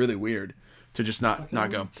 It was really weird to just not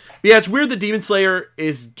go. But yeah, it's weird that Demon Slayer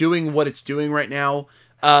is doing what it's doing right now.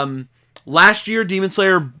 Last year, Demon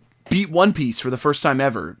Slayer beat One Piece for the first time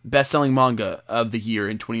ever, best-selling manga of the year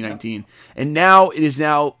in 2019, and now it is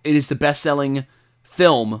the best-selling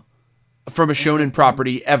film from a shonen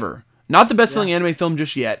property ever. Not the best-selling anime film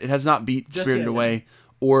just yet. It has not beat Spirited Away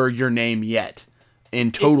or Your Name yet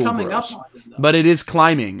in total gross, but it is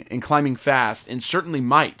climbing and climbing fast, and certainly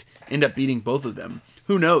might end up beating both of them.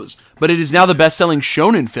 Who knows? But it is now the best-selling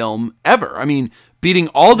shonen film ever. I mean, beating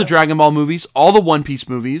all the Dragon Ball movies, all the One Piece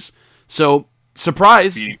movies. So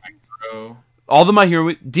surprise. All the My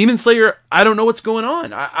Hero, Demon Slayer. I don't know what's going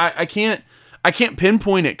on. I can't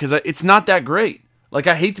pinpoint it because it's not that great. Like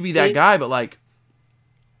I hate to be that guy, but like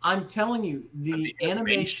I'm telling you, the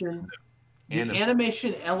animation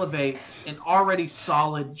elevates an already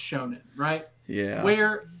solid shonen, right? Yeah.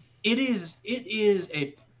 Where it is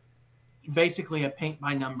basically a paint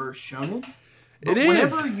by numbers shonen. But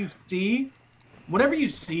whenever you see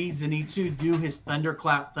Zenitsu do his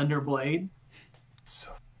thunderclap thunderblade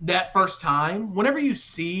that first time, whenever you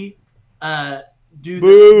see what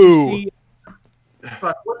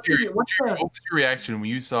was your reaction when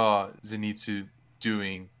you saw Zenitsu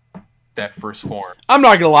doing that first form? I'm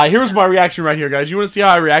not gonna lie. Here's my reaction right here, guys. You want to see how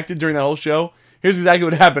I reacted during that whole show? Here's exactly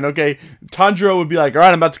what happened. Okay, Tanjiro would be like, "All right,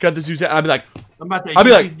 I'm about to cut this dude's head." I'd be like,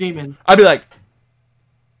 demon. I'd be like,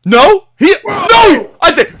 "No,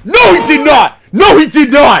 I'd say, "No, he did not. No, he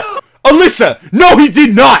did not." Alyssa, "No, he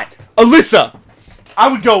did not." Alyssa, I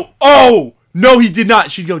would go, "Oh, no, he did not."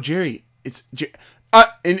 She'd go, "Jerry, it's,"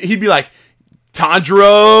 and he'd be like,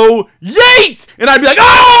 "Tanjiro, yeet!" And I'd be like,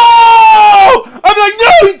 "Oh!" I'd be like, "No,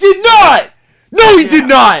 he did not. No, he did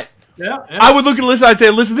not." Yeah. I would look at Alyssa, I'd say,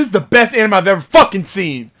 "Alyssa, this is the best anime I've ever fucking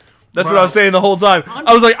seen." That's what I was saying the whole time.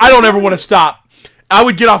 I was like, I don't ever want to stop. I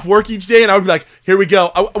would get off work each day, and I would be like, "Here we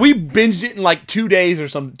go." We binged it in like 2 days or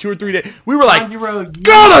something, 2 or 3 days. We were like,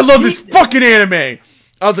 "God, I love this fucking anime."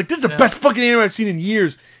 I was like, "This is the best fucking anime I've seen in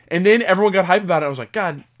years." And then everyone got hype about it. I was like,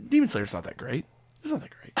 "God, Demon Slayer's not that great. It's not that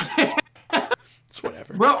great." It's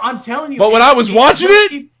whatever. Bro, I'm telling you. But when I was watching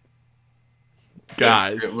it,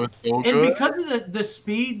 guys, it was so and good. because of the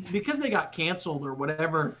speed, because they got canceled or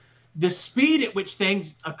whatever, the speed at which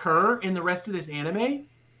things occur in the rest of this anime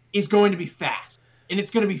is going to be fast. And it's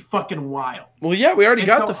going to be fucking wild. Well, yeah, we already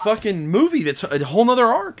got the fucking movie. That's a whole nother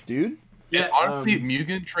arc, dude. Yeah, honestly,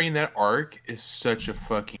 Mugen Train, that arc is such a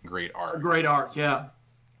fucking great arc. A great arc, yeah.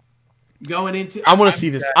 Going into... I want to see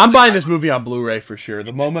this. I'm buying this movie on Blu-ray for sure.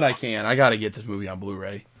 The moment I can, I got to get this movie on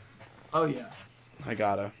Blu-ray. Oh, yeah. I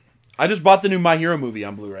gotta. I just bought the new My Hero movie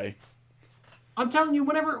on Blu-ray. I'm telling you,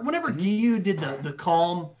 whenever Giyu did the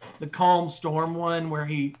calm storm one where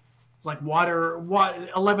he... It's like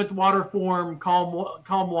 11th water form,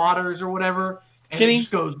 calm waters or whatever, and Kenny, it just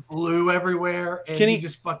goes blue everywhere, and Kenny, he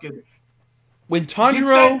just fucking. When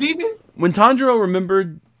Tanjiro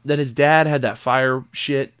remembered that his dad had that fire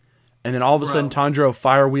shit, and then all of a sudden Tanjiro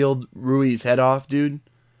fire wheeled Rui's head off, dude.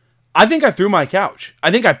 I think I threw my couch. I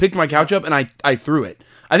think I picked my couch up and I threw it.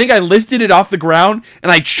 I think I lifted it off the ground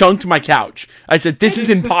and I chunked my couch. I said, "This is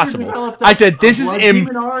impossible." I said, "This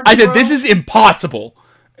is impossible."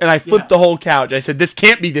 And I flipped the whole couch. I said, "This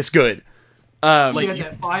can't be this good." Like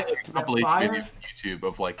YouTube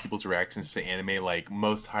of like people's reactions to anime, like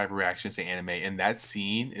most hype reactions to anime, and that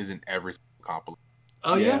scene is in every compliment.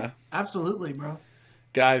 Oh yeah, absolutely, bro.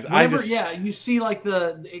 Guys, you see like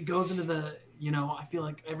it goes into the, I feel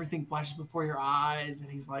like everything flashes before your eyes, and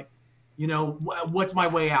he's like, what's my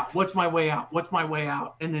way out? What's my way out? What's my way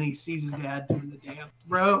out? And then he sees his dad doing the dance,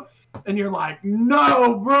 bro. And you're like,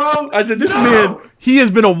 "No, bro." I said, "This man, he has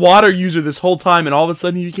been a water user this whole time, and all of a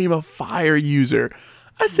sudden he became a fire user."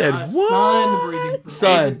 I said, "What?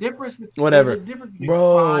 Sun. Whatever,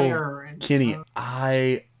 bro." Kenny, sun.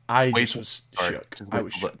 I just was shook.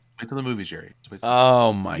 Wait till the movie, Jerry.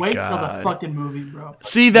 Oh my god! Wait till the fucking movie, bro.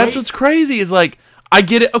 See, that's what's crazy. Is like, I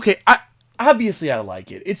get it. Okay, obviously I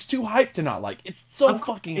like it. It's too hype to not like. It's so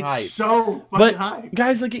fucking hype. It's so fucking hype.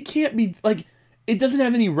 Guys, like, it can't be like. It doesn't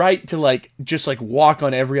have any right to like just like walk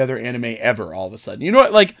on every other anime ever all of a sudden. You know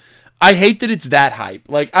what? Like, I hate that it's that hype.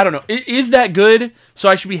 Like, I don't know. It is that good, so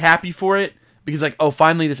I should be happy for it because like, oh,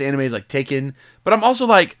 finally this anime is like taken. But I'm also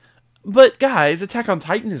like, but guys, Attack on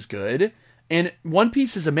Titan is good and One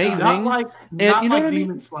Piece is amazing. Not you know what I mean?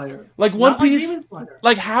 Demon Slayer. Like One Piece,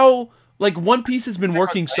 like how like One Piece has been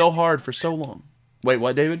working so hard for so long. Wait,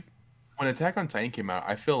 what, David? When Attack on Titan came out,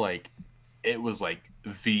 I feel like it was like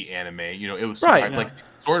the anime, it was like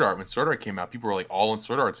Sword Art. When Sword Art came out, people were like all on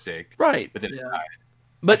Sword Art stick, right? But then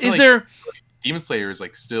but is there Demon Slayer is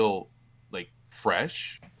like still like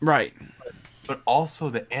fresh, right? But also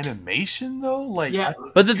the animation though, like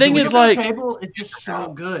But the thing is like it's just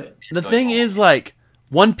so good. The thing is like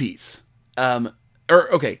One Piece,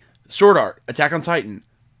 Sword Art, Attack on Titan,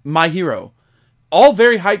 My Hero, all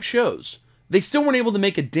very hype shows. They still weren't able to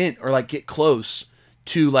make a dent or like get close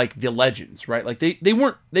to like the legends, right? Like they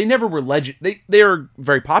never were legend. They are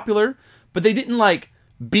very popular, but they didn't like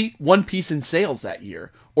beat One Piece in sales that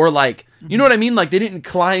year, or like, you know what I mean? Like they didn't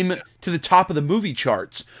climb to the top of the movie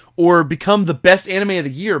charts or become the best anime of the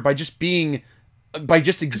year by just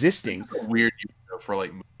existing. It's so weird for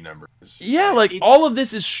like movie numbers. Yeah, like all of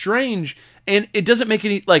this is strange, and it doesn't make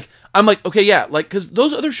any like. I'm like, okay, yeah, like because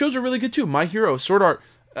those other shows are really good too. My Hero, Sword Art.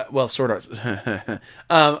 Sword Art.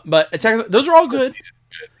 But Attack. Those are all good.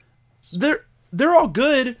 they're all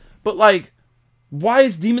good, but like, why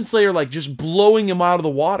is Demon Slayer like just blowing him out of the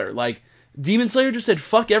water? Like, Demon Slayer just said,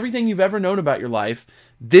 fuck everything you've ever known about your life.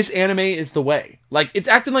 This anime is the way. Like, it's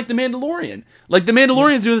acting like The Mandalorian. Like, The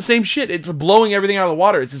Mandalorian's doing the same shit. It's blowing everything out of the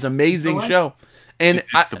water. It's this amazing show. And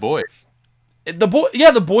it's The Boys.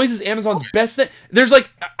 The Boys is Amazon's best thing. There's like,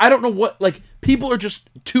 I don't know what, like, people are just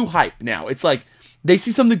too hype now. It's like, they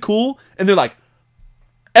see something cool, and they're like,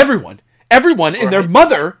 everyone and their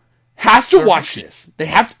mother has to watch this.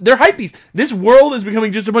 They're hype beasts. This world is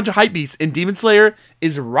becoming just a bunch of hype beasts, and Demon Slayer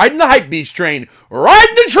is riding the hype beast train.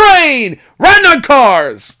 Riding the train! Riding on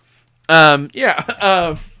cars! I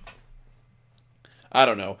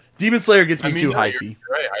don't know. Demon Slayer gets me too hypey. You're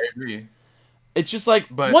right, I agree. It's just like,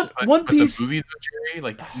 One Piece... the movie, though, Jerry,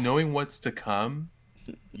 like, knowing what's to come,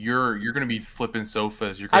 you're going to be flipping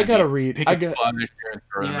sofas. You're going to be picking people out of their chair and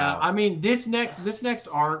throwing them out. I mean, this next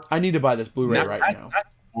arc... I need to buy this Blu-ray right now. Not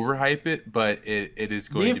overhype it, but it is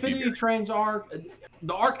going to be... The Infinity Trains arc,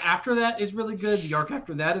 the arc after that is really good. The arc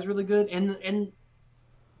after that is really good. And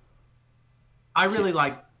I really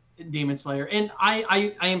like Demon Slayer. And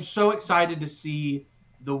I am so excited to see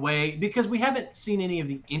the way... Because we haven't seen any of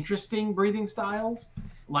the interesting breathing styles.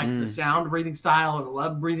 Like the sound breathing style or the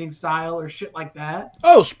love breathing style or shit like that.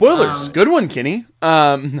 Oh, spoilers! Good one, Kenny.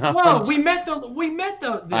 No. Whoa, we met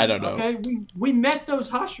the. I don't know. Okay, we met those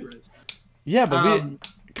Hashiras. Yeah, but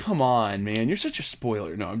come on, man, you're such a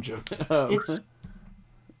spoiler. No, I'm joking.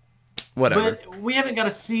 Whatever. But we haven't got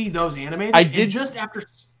to see those animated. I did just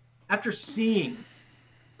after seeing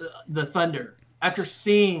the thunder, after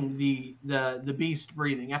seeing the beast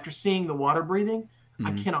breathing, after seeing the water breathing,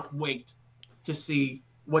 I cannot wait to see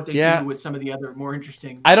what they do with some of the other more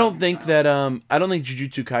interesting. I don't think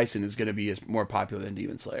Jujutsu Kaisen is going to be as more popular than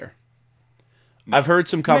Demon Slayer. No. I've heard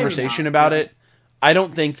some conversation about it. I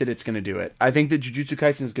don't think that it's going to do it. I think that Jujutsu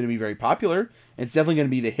Kaisen is going to be very popular. It's definitely going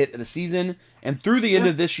to be the hit of the season, and through the end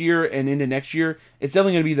of this year and into next year, it's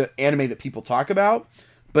definitely going to be the anime that people talk about.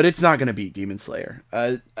 But it's not going to beat Demon Slayer.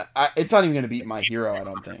 It's not even going to beat My Hero, I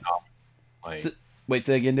don't think. Wait,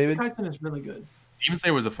 say again, David. Kaisen is really good. Demon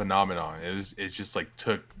Slayer was a phenomenon. It just like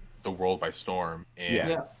took the world by storm.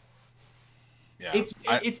 And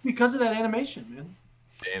It's because of that animation, man.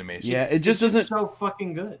 The animation. Yeah, it just doesn't so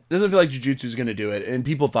fucking good. It doesn't feel like Jujutsu's going to do it, and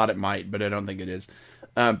people thought it might, but I don't think it is.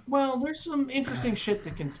 Well, there's some interesting shit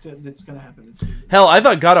that's going to happen this season. Hell, I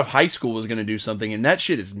thought God of High School was going to do something, and that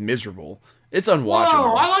shit is miserable. It's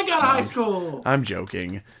unwatchable. Whoa, I like God of High School. I'm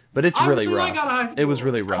joking, but it's really rough. It was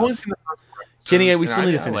really rough. Kenny, we still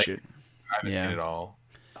need to finish it. I haven't seen it all.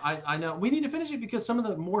 I know. We need to finish it because some of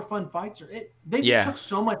the more fun fights they just took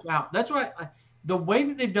so much out. That's why the way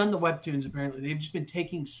that they've done the webtoons, apparently, they've just been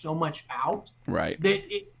taking so much out. Right. That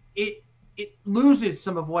it loses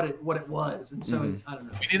some of what it was. And so it's, I don't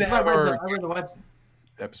know. We need to have our webtoon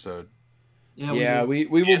episode. Yeah, we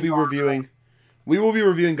will be reviewing. We will be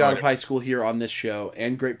reviewing God of High School here on this show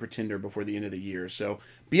and Great Pretender before the end of the year. So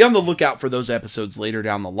be on the lookout for those episodes later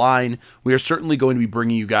down the line. We are certainly going to be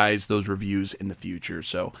bringing you guys those reviews in the future.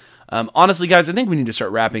 So honestly, guys, I think we need to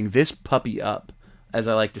start wrapping this puppy up, as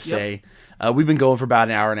I like to say. We've been going for about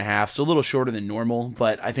an hour and a half, so a little shorter than normal.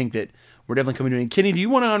 But I think that we're definitely coming to an end. Kenny, do you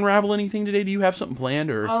want to unravel anything today? Do you have something planned?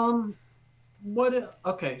 Or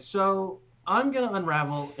Okay, so I'm going to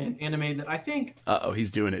unravel an anime that I think... Uh-oh, he's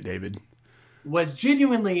doing it, David. Was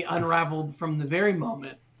genuinely unraveled from the very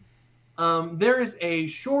moment. There is a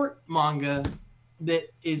short manga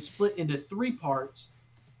that is split into 3 parts.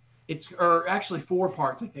 Or actually 4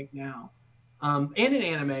 parts, I think now. And an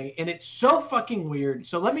anime, and it's so fucking weird.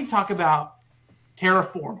 So let me talk about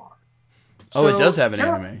Terraformar. So, it does have an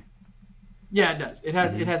anime. Yeah, it does. It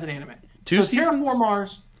has an anime. 2 seasons?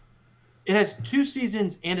 Terraformars, it has 2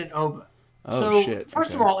 seasons and an OVA. Oh, shit.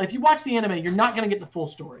 First of all, if you watch the anime, you're not going to get the full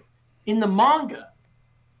story. In the manga,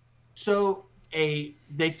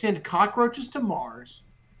 they send cockroaches to Mars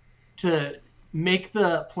to make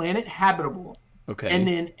the planet habitable. Okay. And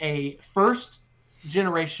then a first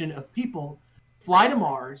generation of people fly to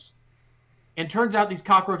Mars, and turns out these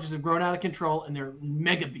cockroaches have grown out of control and they're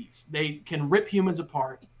mega beasts. They can rip humans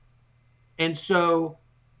apart. And so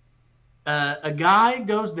a guy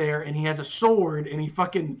goes there and he has a sword and he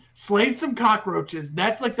fucking slays some cockroaches.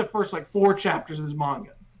 That's like the first 4 chapters of this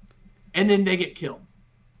manga. And then they get killed.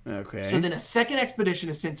 Okay. So then a second expedition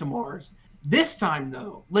is sent to Mars. This time,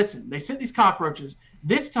 though, listen, they sent these cockroaches.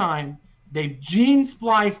 This time, they've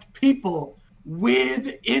gene-spliced people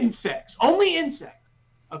with insects. Only insects.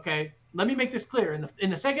 Okay? Let me make this clear. In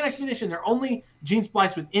the second expedition, they're only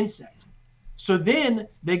gene-spliced with insects. So then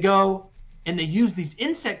they go and they use these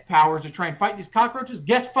insect powers to try and fight these cockroaches.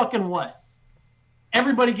 Guess fucking what?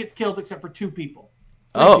 everybody gets killed except for 2 people.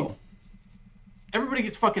 3 Oh. people. Everybody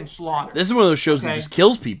gets fucking slaughtered. This is one of those shows that just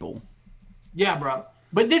kills people. Yeah, bro.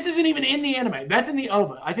 But this isn't even in the anime. That's in the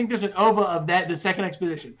OVA. I think there's an OVA of that, the second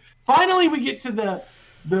expedition. Finally, we get to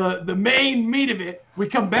the main meat of it. We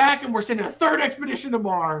come back and we're sending a 3rd expedition to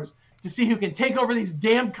Mars to see who can take over these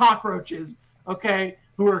damn cockroaches, okay,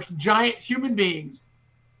 who are giant human beings.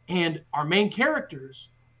 And our main characters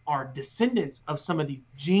are descendants of some of these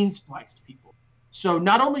gene-spliced people. So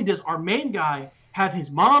not only does our main guy have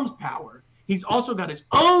his mom's power, he's also got his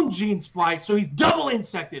own gene splice, so he's double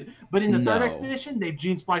insected. But in the 3rd expedition, they've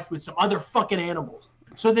gene spliced with some other fucking animals.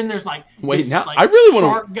 So then there's like I really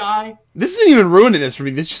want to. Guy. This isn't even ruining this for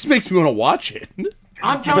me. This just makes me want to watch it.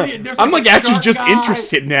 I'm telling you, there's I'm like actually just guy.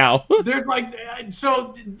 interested now. There's like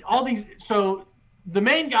so all these. So the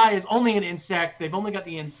main guy is only an insect. They've only got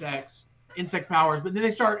the insect powers. But then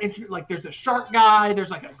they start like there's a shark guy.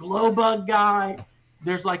 There's like a glow bug guy.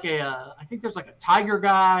 There's like I think there's like a tiger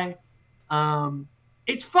guy.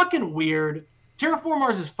 It's fucking weird. Terraform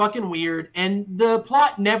Mars is fucking weird, and the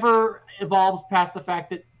plot never evolves past the fact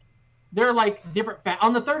that they're like different.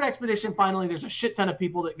 On the 3rd expedition, finally, there's a shit ton of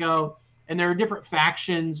people that go, and there are different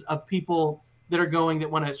factions of people that are going that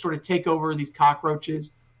want to sort of take over these cockroaches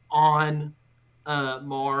on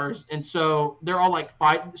Mars, and so they're all like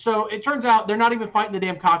fighting. So it turns out they're not even fighting the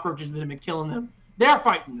damn cockroaches that have been killing them. They're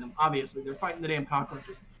fighting them, obviously. They're fighting the damn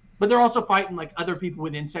cockroaches. But they're also fighting like other people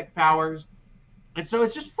with insect powers. And so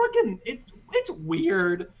it's just fucking it's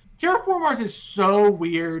weird. Terraform Mars is so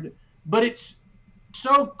weird, but it's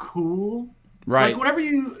so cool. Right. Like whatever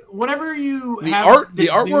you the have the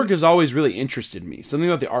artwork has always really interested me. Something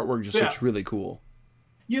about the artwork just looks really cool.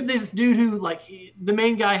 You have this dude who like the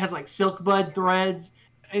main guy has like silk bud threads,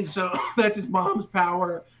 and so that's his mom's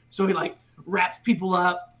power. So he like wraps people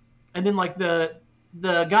up, and then like the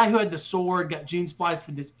guy who had the sword got gene spliced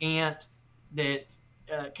with this ant that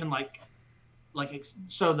can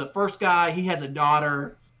so the first guy, he has a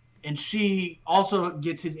daughter, and she also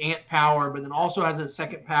gets his ant power, but then also has a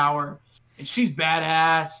second power, and she's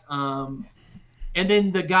badass. And then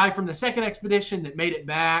the guy from the 2nd expedition that made it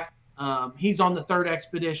back, he's on the 3rd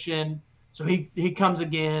expedition, so he comes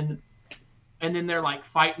again, and then they're like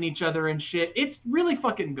fighting each other and shit. It's really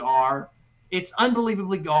fucking gore. It's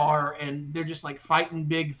unbelievably gore, and they're just like fighting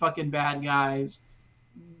big fucking bad guys.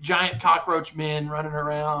 Giant cockroach men running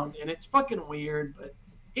around, and it's fucking weird, but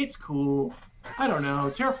it's cool. I don't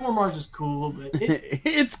know. Terraform Mars is cool, but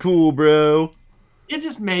it's cool, bro. It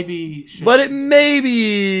just maybe but it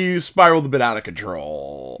maybe spiraled a bit out of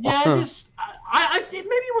control. Yeah, maybe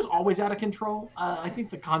it was always out of control. I think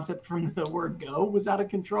the concept from the word go was out of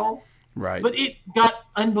control. Right. But it got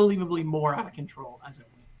unbelievably more out of control as it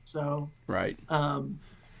went. So right.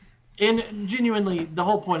 And genuinely, the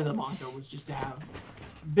whole point of the manga was just to have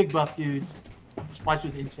big buff dudes spliced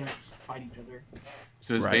with insects fight each other.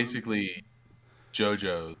 So it's basically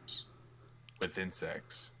JoJo's with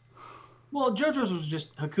insects. Well, JoJo's was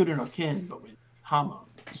just Hakuto no Ken, but with Hamo.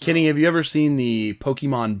 So, Kenny, have you ever seen the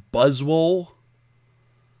Pokemon Buzzwole?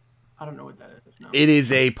 I don't know what that is. No. It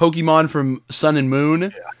is a Pokemon from Sun and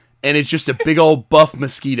Moon, and it's just a big old buff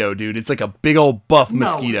mosquito, dude. It's like a big old buff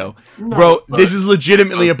mosquito. No, bro, this is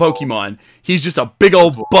legitimately a Pokemon. He's just a big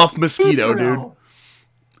old buff mosquito, dude.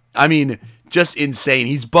 I mean, just insane.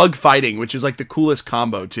 He's bug fighting, which is like the coolest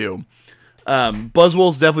combo, too.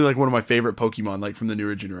 Buzzwole's definitely like one of my favorite Pokemon, like from the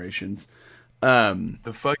newer generations.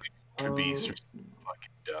 The fucking beasts are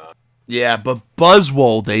fucking dumb. Yeah, but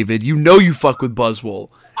Buzzwole, David, you know you fuck with Buzzwole.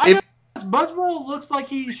 Buzzwole looks like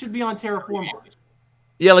he should be on Terraform Mars.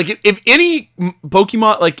 Yeah, like if any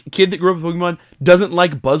Pokemon, like kid that grew up with Pokemon doesn't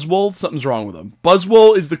like Buzzwole, something's wrong with him.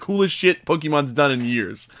 Buzzwole is the coolest shit Pokemon's done in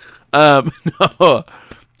years. No,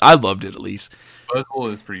 I loved it at least.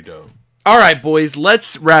 Buzzwole is pretty dope. All right, boys,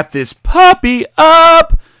 let's wrap this puppy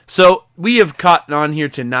up. So we have caught on here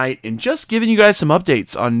tonight and just giving you guys some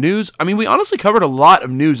updates on news. I mean, we honestly covered a lot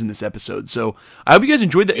of news in this episode, so I hope you guys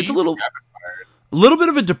enjoyed that. It's a little bit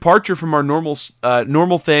of a departure from our normal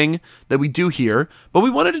thing that we do here, but we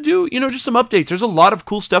wanted to do, just some updates. There's a lot of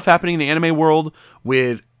cool stuff happening in the anime world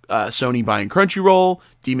with Sony buying Crunchyroll,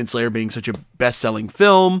 Demon Slayer being such a best-selling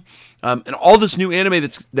film, and all this new anime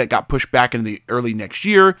that got pushed back into the early next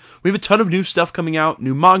year. We have a ton of new stuff coming out,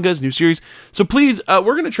 new mangas, new series. So please, we're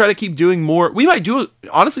going to try to keep doing more. We might do,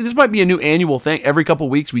 honestly, this might be a new annual thing. Every couple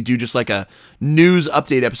weeks, we do just like a news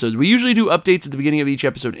update episode. We usually do updates at the beginning of each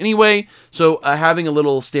episode anyway, so having a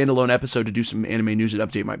little standalone episode to do some anime news and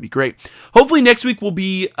update might be great. Hopefully next week we'll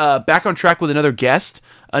be back on track with another guest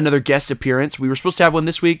appearance. We were supposed to have one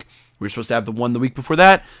this week. We were supposed to have the one the week before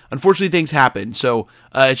that. Unfortunately, things happened. So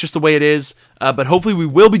it's just the way it is. But hopefully we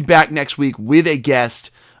will be back next week with a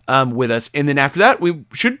guest with us. And then after that, we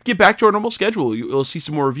should get back to our normal schedule. You'll see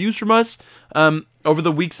some more reviews from us over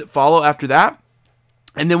the weeks that follow after that.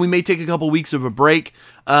 And then we may take a couple weeks of a break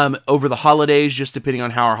over the holidays, just depending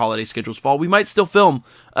on how our holiday schedules fall. We might still film.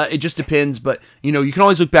 It just depends. But, you know, you can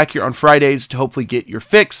always look back here on Fridays to hopefully get your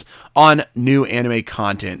fix on new anime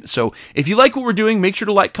content. So if you like what we're doing, make sure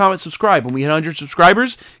to like, comment, subscribe. When we hit 100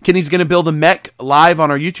 subscribers, Kenny's going to build a mech live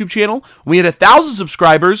on our YouTube channel. When we hit 1,000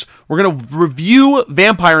 subscribers, we're going to review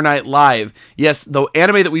Vampire Knight live. Yes, the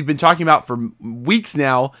anime that we've been talking about for weeks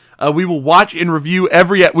now. We will watch and review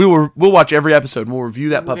we'll watch every episode. And we'll review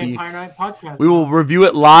that puppy. Vampire Knight podcast. We will review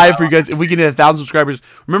it live for you guys if we can hit 1,000 subscribers.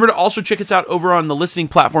 Remember to also check us out over on the listening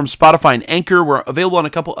platforms Spotify and Anchor. We're available on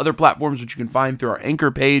a couple other platforms which you can find through our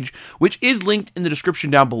Anchor page, which is linked in the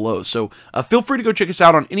description down below. So feel free to go check us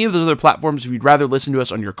out on any of those other platforms if you'd rather listen to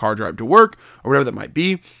us on your car drive to work or whatever that might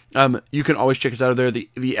be. You can always check us out of there.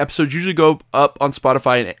 The episodes usually go up on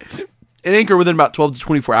Spotify and Anchor within about 12 to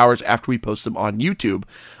 24 hours after we post them on YouTube.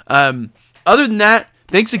 Other than that,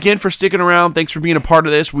 thanks again for sticking around. Thanks for being a part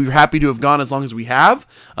of this. We're happy to have gone as long as we have,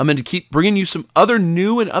 and to keep bringing you some other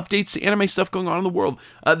new and updates to anime stuff going on in the world.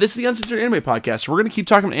 This is the Uncensored Anime Podcast. So we're going to keep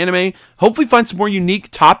talking about anime, hopefully find some more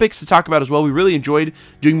unique topics to talk about as well. We really enjoyed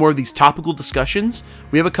doing more of these topical discussions.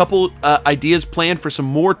 We have a couple ideas planned for some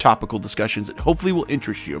more topical discussions that hopefully will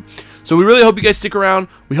interest you. So we really hope you guys stick around.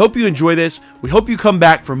 We hope you enjoy this. We hope you come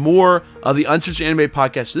back for more of the Uncensored Anime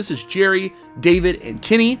Podcast. So this is Jerry, David, and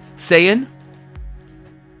Kenny saying...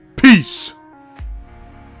 peace.